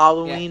special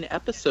Halloween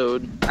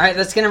episode. Alright,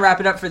 that's gonna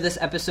wrap it up for this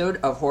episode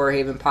of Horror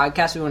Haven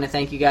Podcast. We want to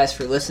thank you guys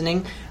for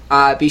listening.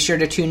 Be sure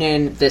to tune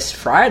in this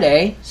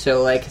Friday,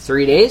 so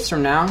 3 days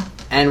from now,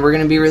 and we're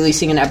gonna be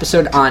releasing an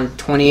episode on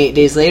 28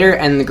 Days Later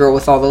and The Girl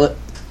with All the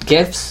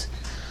Gifts.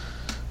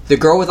 The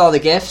Girl with All the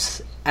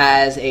Gifts,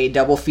 as a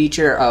double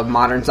feature of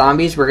Modern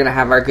Zombies. We're going to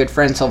have our good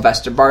friend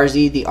Sylvester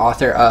Barzy, the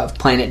author of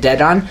Planet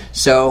Dead, on.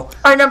 So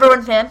our number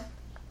one fan.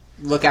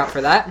 Look out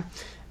for that.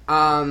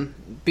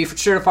 Be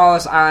sure to follow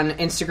us on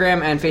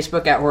Instagram and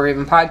Facebook at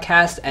Horrorhaven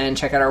Podcast, and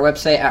check out our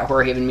website at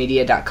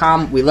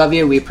horrorhavenmedia.com. We love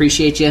you. We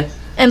appreciate you.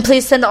 And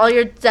please send all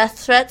your death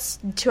threats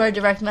to our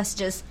direct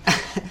messages.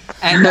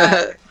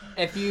 And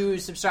if you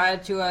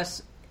subscribe to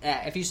us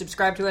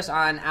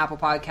on Apple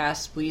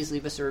Podcasts, please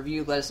leave us a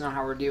review. Let us know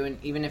how we're doing,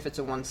 even if it's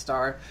a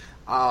 1-star.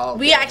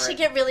 We actually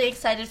get really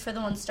excited for the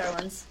 1-star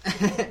ones.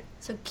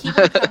 So keep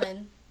them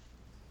coming.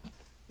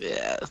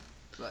 Yeah.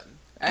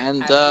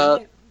 And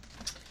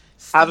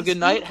have a good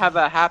night. Have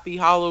a happy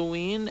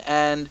Halloween,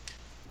 and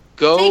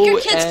go. Take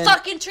your kids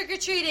fucking trick or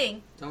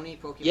treating. Don't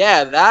eat Pokemon.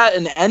 Yeah, that,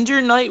 and end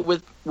your night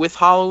with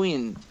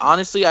Halloween.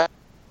 Honestly, I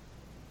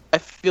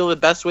feel the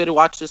best way to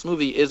watch this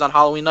movie is on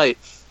Halloween night.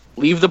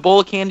 Leave the bowl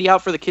of candy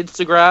out for the kids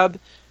to grab.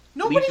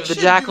 Nobody Leave the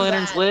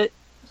jack-o'-lanterns lit.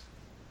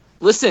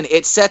 Listen,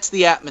 it sets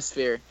the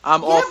atmosphere.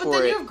 I'm all for it. Yeah, but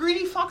then you have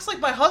greedy fucks like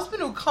my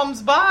husband who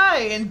comes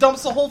by and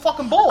dumps the whole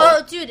fucking bowl.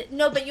 Oh, dude,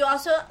 no, but you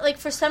also, like,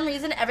 for some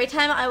reason, every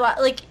time I watch,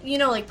 like, you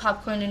know, like,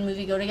 popcorn and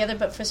movie go together,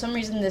 but for some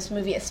reason, this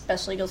movie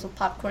especially goes with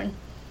popcorn.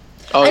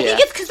 Oh, I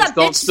think it's because that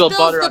bitch spills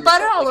the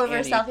butter all over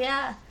herself,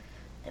 yeah.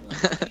 I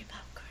love popcorn.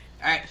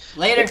 Alright,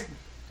 later.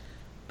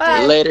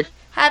 Bye. Later.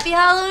 Happy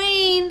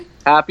Halloween.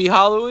 Happy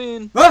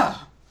Halloween.